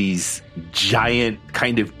like these giant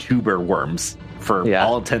kind of tuber worms for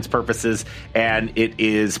all intents purposes, and it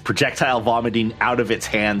is projectile vomiting out of its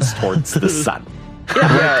hands towards the sun.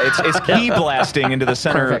 It's key blasting into the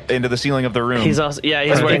center, into the ceiling of the room. He's also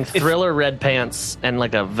he's wearing Thriller red pants and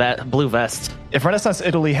like a blue vest. If Renaissance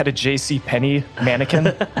Italy had a J.C. Penney mannequin,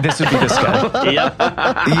 this would be this guy. Yep.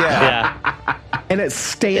 Yeah. And it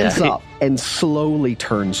stands up and slowly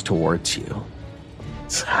turns towards you.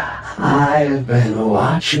 I've been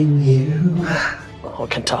watching you. Oh,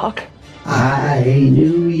 can talk? I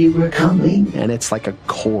knew you were coming. And it's like a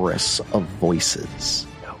chorus of voices.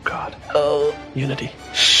 Oh, God. Oh, Unity.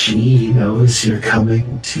 She knows you're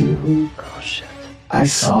coming too. Oh, shit. I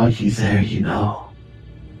saw you there, you know.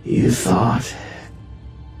 You thought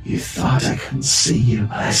I couldn't see you,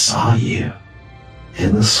 but I saw you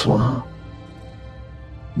in the swamp.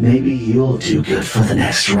 Maybe you'll do good for the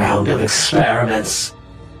next round of experiments.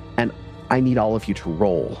 And I need all of you to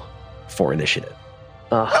roll for initiative.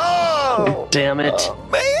 Oh, damn it. Oh,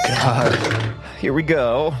 man. God. Here we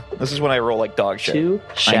go. This is when I roll like dog shit. Too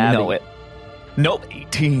shabby. I know it. Nope,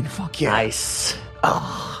 18. Fuck yeah. Nice.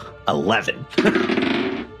 11.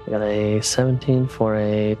 I got a 17 for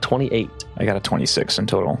a 28. I got a 26 in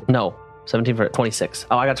total. No, 17 for 26.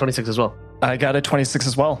 Oh, I got 26 as well. I got a 26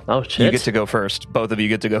 as well. Oh, shit. You get to go first. Both of you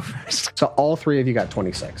get to go first. So all three of you got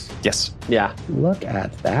 26. Yes. Yeah. Look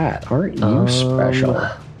at that. Aren't you special?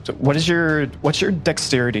 So what's your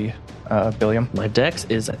dexterity, Billiam? My dex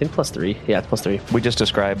is, I think, +3. Yeah, it's +3. We just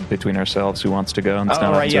described between ourselves who wants to go, and it's Oh,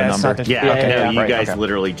 not right, up to yeah, a it's number. not You guys okay.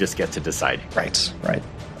 literally just get to decide. Right.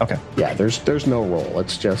 Okay. Yeah, there's no roll.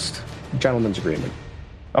 It's just gentleman's agreement.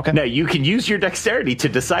 Okay. No, you can use your dexterity to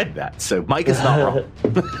decide that. So Mike is not wrong.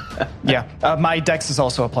 Yeah. My dex is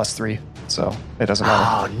also a +3, so it doesn't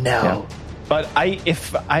matter. Oh no. Yeah. But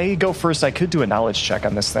if I go first, I could do a knowledge check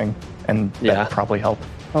on this thing, and that'd probably help.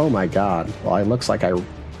 Oh my god. Well, it looks like I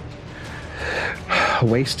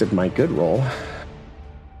wasted my good roll.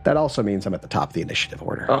 That also means I'm at the top of the initiative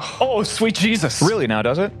order. Oh, sweet Jesus. Really now,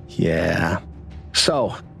 does it? Yeah.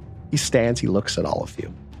 So he stands, he looks at all of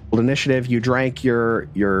you. Well, initiative, you drank your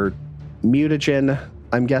mutagen,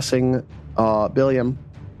 I'm guessing. Billiam,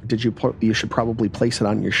 you should probably place it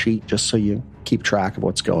on your sheet just so you keep track of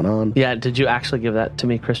what's going on. Yeah, did you actually give that to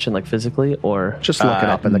me, Christian, like physically, or? Just look it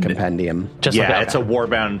up in the compendium. Just it's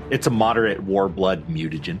a moderate war blood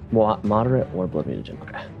mutagen. Moderate war blood mutagen,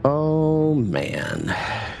 okay. Oh, man.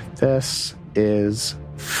 This is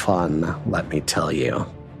fun, let me tell you.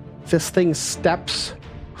 This thing steps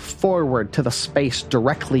forward to the space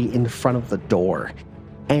directly in front of the door,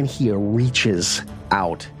 and he reaches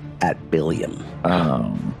out at Billiam.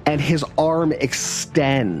 And his arm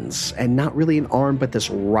extends, and not really an arm, but this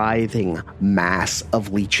writhing mass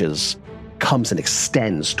of leeches comes and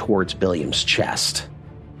extends towards Billiam's chest.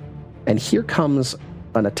 And here comes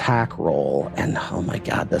an attack roll, and oh my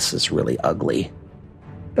god, this is really ugly.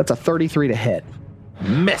 That's a 33 to hit.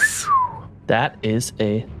 Miss. That is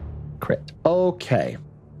a crit. Okay.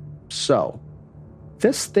 So,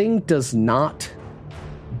 this thing does not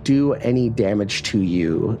do any damage to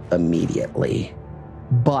you immediately.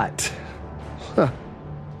 But,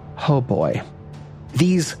 oh boy.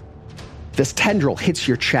 This tendril hits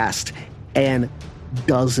your chest, and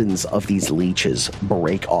dozens of these leeches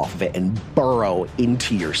break off of it and burrow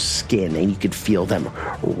into your skin, and you could feel them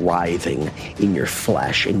writhing in your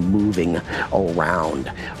flesh and moving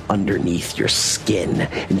around underneath your skin,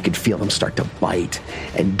 and you could feel them start to bite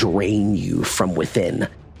and drain you from within.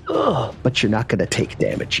 Ugh. But you're not going to take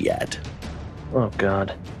damage yet. Oh,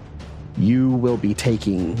 God. You will be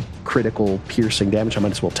taking critical piercing damage. I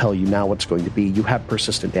might as well tell you now what it's going to be. You have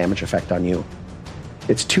persistent damage effect on you.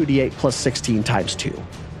 It's 2d8 plus 16 times 2.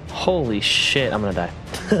 Holy shit, I'm gonna die.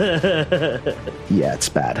 Yeah, it's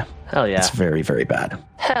bad. Hell yeah. It's very, very bad.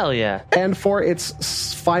 Hell yeah. And for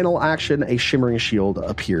its final action, a shimmering shield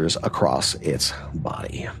appears across its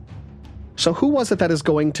body. So who was it that is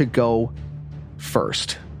going to go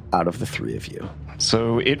first out of the three of you?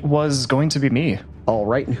 So it was going to be me. All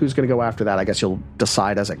right, and who's going to go after that? I guess you'll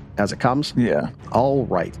decide as it comes? Yeah. All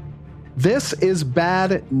right. This is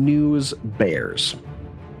Bad News Bears.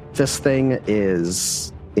 This thing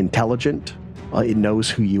is intelligent. It knows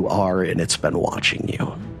who you are, and it's been watching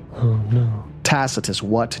you. Oh, no. Tacitus,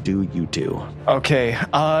 what do you do? Okay,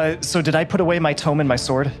 so did I put away my tome and my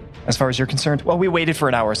sword, as far as you're concerned? Well, we waited for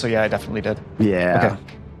an hour, so yeah, I definitely did. Yeah.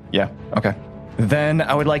 Okay. Yeah, okay. Then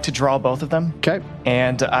I would like to draw both of them. Okay.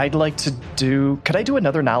 And I'd like to do... Could I do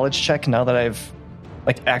another knowledge check now that I've,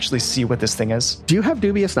 actually see what this thing is? Do you have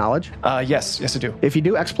dubious knowledge? Yes, I do. If you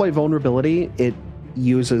do exploit vulnerability, it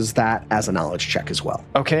uses that as a knowledge check as well.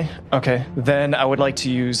 Okay. Then I would like to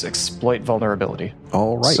use exploit vulnerability.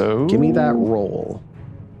 All right. So... Give me that roll.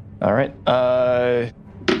 All right.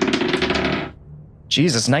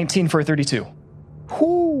 Jesus, 19 for a 32.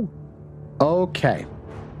 Whoo. Okay.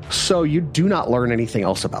 So you do not learn anything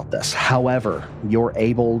else about this. However, you're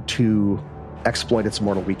able to exploit its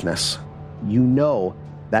mortal weakness. You know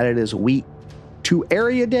that it is weak to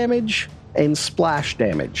area damage and splash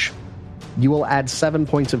damage. You will add 7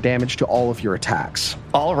 points of damage to all of your attacks.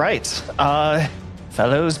 All right.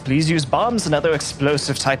 Fellows, please use bombs and other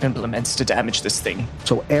explosive type implements to damage this thing.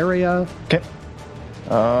 So area... Okay.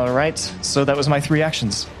 All right. So that was my 3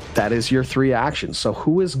 actions. That is your 3 actions. So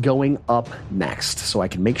who is going up next? So I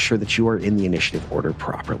can make sure that you are in the initiative order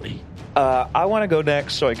properly. I want to go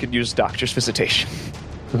next so I could use Doctor's Visitation.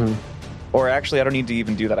 Mm-hmm. Or actually, I don't need to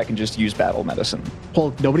even do that. I can just use Battle Medicine.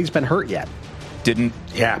 Well, nobody's been hurt yet.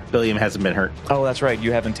 Yeah, Billiam hasn't been hurt. Oh, that's right.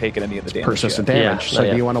 You haven't taken any of the damage Persistent yet. damage. So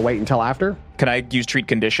do you want to wait until after? Can I use Treat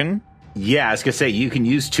Condition? Yeah, I was going to say, you can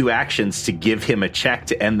use 2 actions to give him a check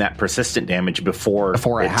to end that persistent damage before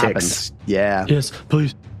it happens. Yeah. Yes,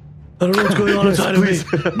 please. I don't know what's going on inside of me.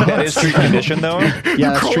 That is Treat Condition, though?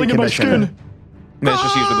 Yeah, that's Treat Condition. Let's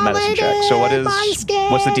just use with the medicine check. So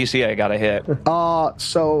what's the DC I gotta hit?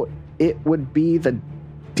 So it would be the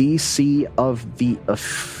DC of the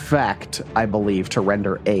effect, I believe, to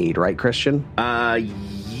render aid, right, Christian?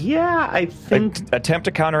 Yeah, I think... Attempt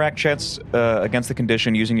to counteract checks against the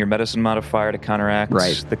condition using your medicine modifier to counteract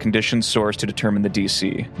the condition source to determine the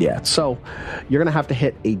DC. Yeah, so you're going to have to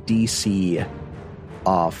hit a DC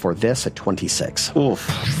for this at 26.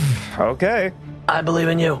 Oof. Okay. I believe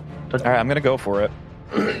in you. All right, I'm going to go for it.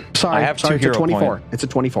 Sorry, I have 2 it's hero a 24. point. It's a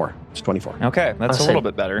 24. It's 24. Okay, that's a little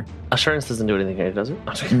bit better. Assurance doesn't do anything here, does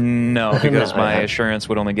it? No, because my assurance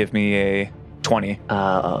would only give me a 20.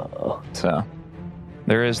 So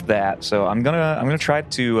there is that. So I'm gonna try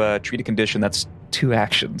to treat a condition that's 2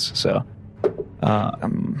 actions. So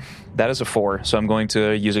that is a 4. So I'm going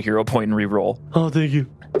to use a hero point and re-roll. Oh, thank you.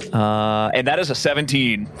 And that is a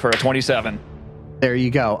 17 for a 27. There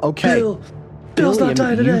you go. Okay. Bill's not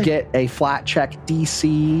dying today. You get a flat check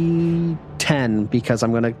DC 10 because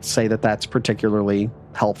I'm going to say that that's particularly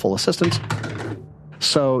helpful assistance.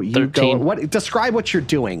 So you 13. go. Describe what you're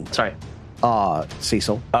doing. Sorry.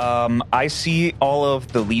 Cecil. I see all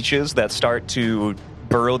of the leeches that start to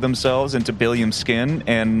burrow themselves into Billiam's skin,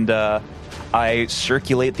 and I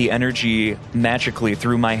circulate the energy magically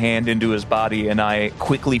through my hand into his body, and I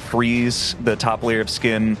quickly freeze the top layer of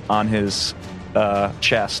skin on his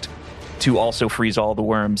chest to also freeze all the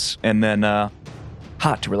worms, and then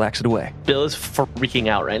hot to relax it away. Bill is freaking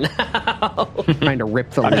out right now. Trying to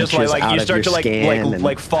rip the leeches out of your skin. You start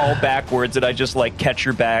to fall backwards, and I just catch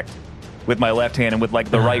your back with my left hand, and with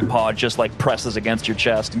the right paw just presses against your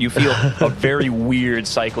chest, and you feel a very weird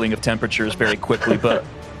cycling of temperatures very quickly, but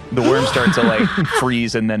the worms start to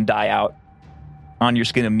freeze and then die out on your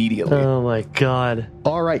skin immediately. Oh my god.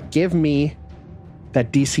 All right, give me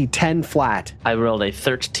That DC 10 flat. I rolled a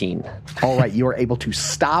 13. All right, you are able to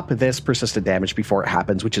stop this persistent damage before it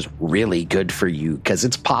happens, which is really good for you because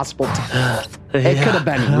it's possible to... It could have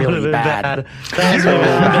been really bad.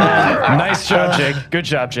 Nice job, Jake. Good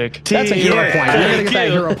job, Jake. That's a hero point. You're going to get that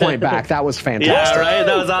hero point back. That was fantastic. Yeah, right?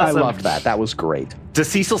 That was awesome. I loved that. That was great. Does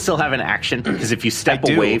Cecil still have an action? Because if you step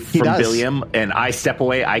away from Billiam and I step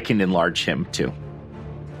away, I can enlarge him too.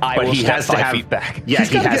 But he has to have 5 feet back. Yeah,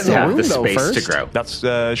 he has to have the space to grow. That's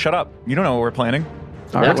shut up. You don't know what we're planning.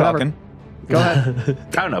 All right, we're talking. Go ahead.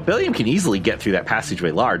 I don't know. Billiam can easily get through that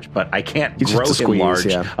passageway large, but I can't grow him large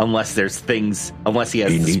unless there's things. Unless he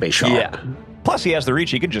has the space. Yeah. Plus, he has the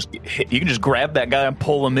reach. You can just grab that guy and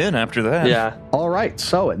pull him in after that. Yeah. All right.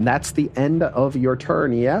 So, and that's the end of your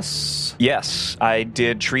turn. Yes. Yes, I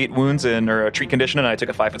did treat wounds or treat condition, and I took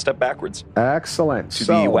a 5-foot step backwards. Excellent. To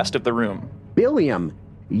the west of the room. Billiam,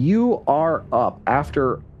 you are up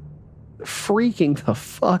after freaking the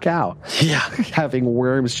fuck out. Yeah. Having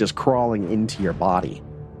worms just crawling into your body.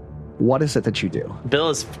 What is it that you do?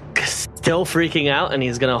 Bill is still freaking out, and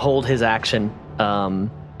he's going to hold his action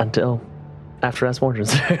until after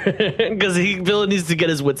Asmorgen's because Bill needs to get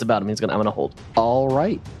his wits about him. I'm going to hold. All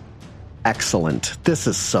right. Excellent. This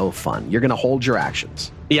is so fun. You're going to hold your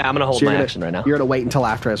actions. Yeah, I'm going to hold my action right now. You're going to wait until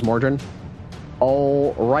after Asmorgen?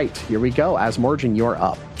 All right. Here we go. Asmorgen, you're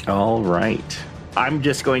up. All right. I'm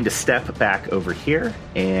just going to step back over here,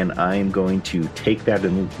 and I'm going to take that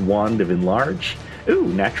wand of enlarge. Ooh,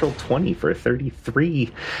 natural 20 for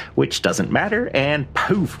 33, which doesn't matter. And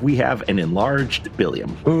poof, we have an enlarged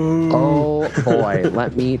Billiam. Ooh. Oh, boy.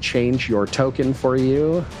 Let me change your token for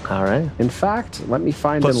you. All right. In fact, let me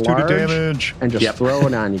find +2 enlarge to damage. and just throw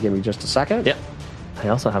it on. You give me just a second? Yep. I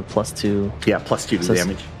also have +2. Yeah, +2 to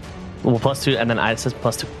damage. Well, +2, and then it says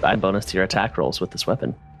 +2 bonus to your attack rolls with this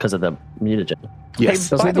weapon because of the mutagen. Yes.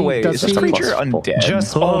 Hey, by the way, is this creature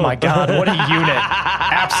undead? Oh my god, what a unit.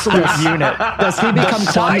 Absolute unit. Does he become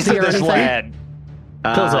clumsy or anything?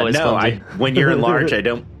 Bill's always clumsy. When you're enlarged, I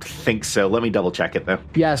don't think so. Let me double check it, though.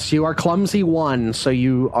 Yes, you are clumsy 1, so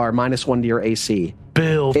you are -1 to your AC.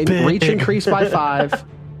 Bill, reach increased by 5.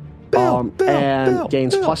 And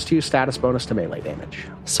gains +2 status bonus to melee damage.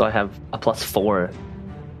 So I have a +4,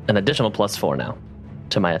 an additional +4 now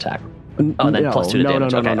to my attack. Oh, and then +2 to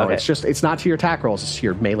damage. No. Okay. It's not to your attack rolls, it's to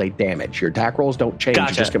your melee damage. Your attack rolls don't change,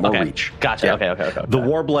 Gotcha. You just get more reach. Gotcha. Yeah. Okay. The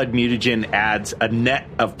Warblood mutagen adds a net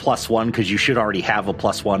of +1 because you should already have a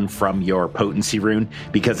 +1 from your potency rune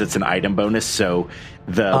because it's an item bonus. So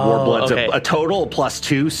the Warblood's a total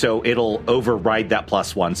 +2, so it'll override that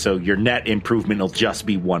 +1. So your net improvement will just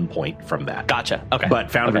be 1 point from that. Gotcha. Okay.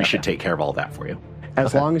 But Foundry should take care of all that for you.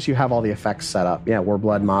 As long as you have all the effects set up. Yeah,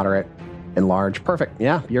 Warblood, moderate, enlarge. Perfect.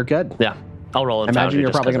 Yeah, you're good. Yeah. I'll roll in Imagine Foundry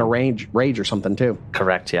you're probably going to rage or something too.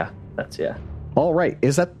 Correct, yeah. Yeah. All right.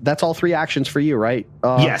 That's all 3 actions for you, right?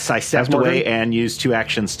 Yes, I stepped away and used 2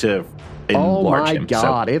 actions to enlarge him. Oh my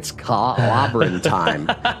god, it's clobbering time.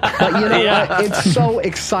 But you know what? It's so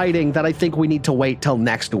exciting that I think we need to wait till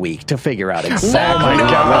next week to figure out exactly what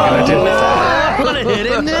we're going to do with that. I'm going to hit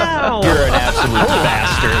it now. You're an absolute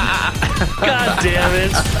bastard. God damn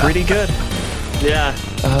it. Pretty good. Yeah.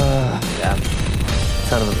 Yeah.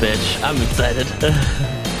 Son of a bitch. I'm excited.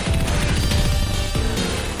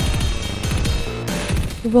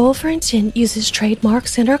 Roll for Intent uses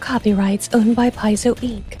trademarks and/or copyrights owned by Paizo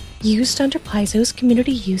Inc., used under Paizo's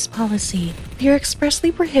community use policy. We are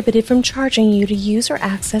expressly prohibited from charging you to use or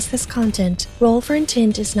access this content. Roll for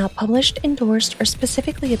Intent is not published, endorsed, or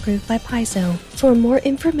specifically approved by Paizo. For more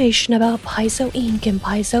information about Paizo Inc. and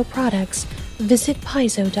Paizo products, visit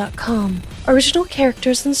paizo.com. Original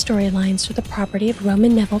characters and storylines are the property of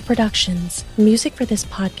Roman Neville Productions. Music for this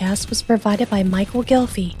podcast was provided by Michael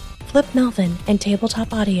Gilfie, Flip Melvin, and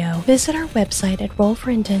Tabletop Audio. Visit our website at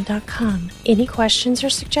rollforintent.com. Any questions or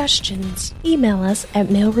suggestions, email us at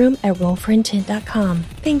mailroom@rollforintent.com.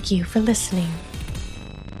 Thank you for listening.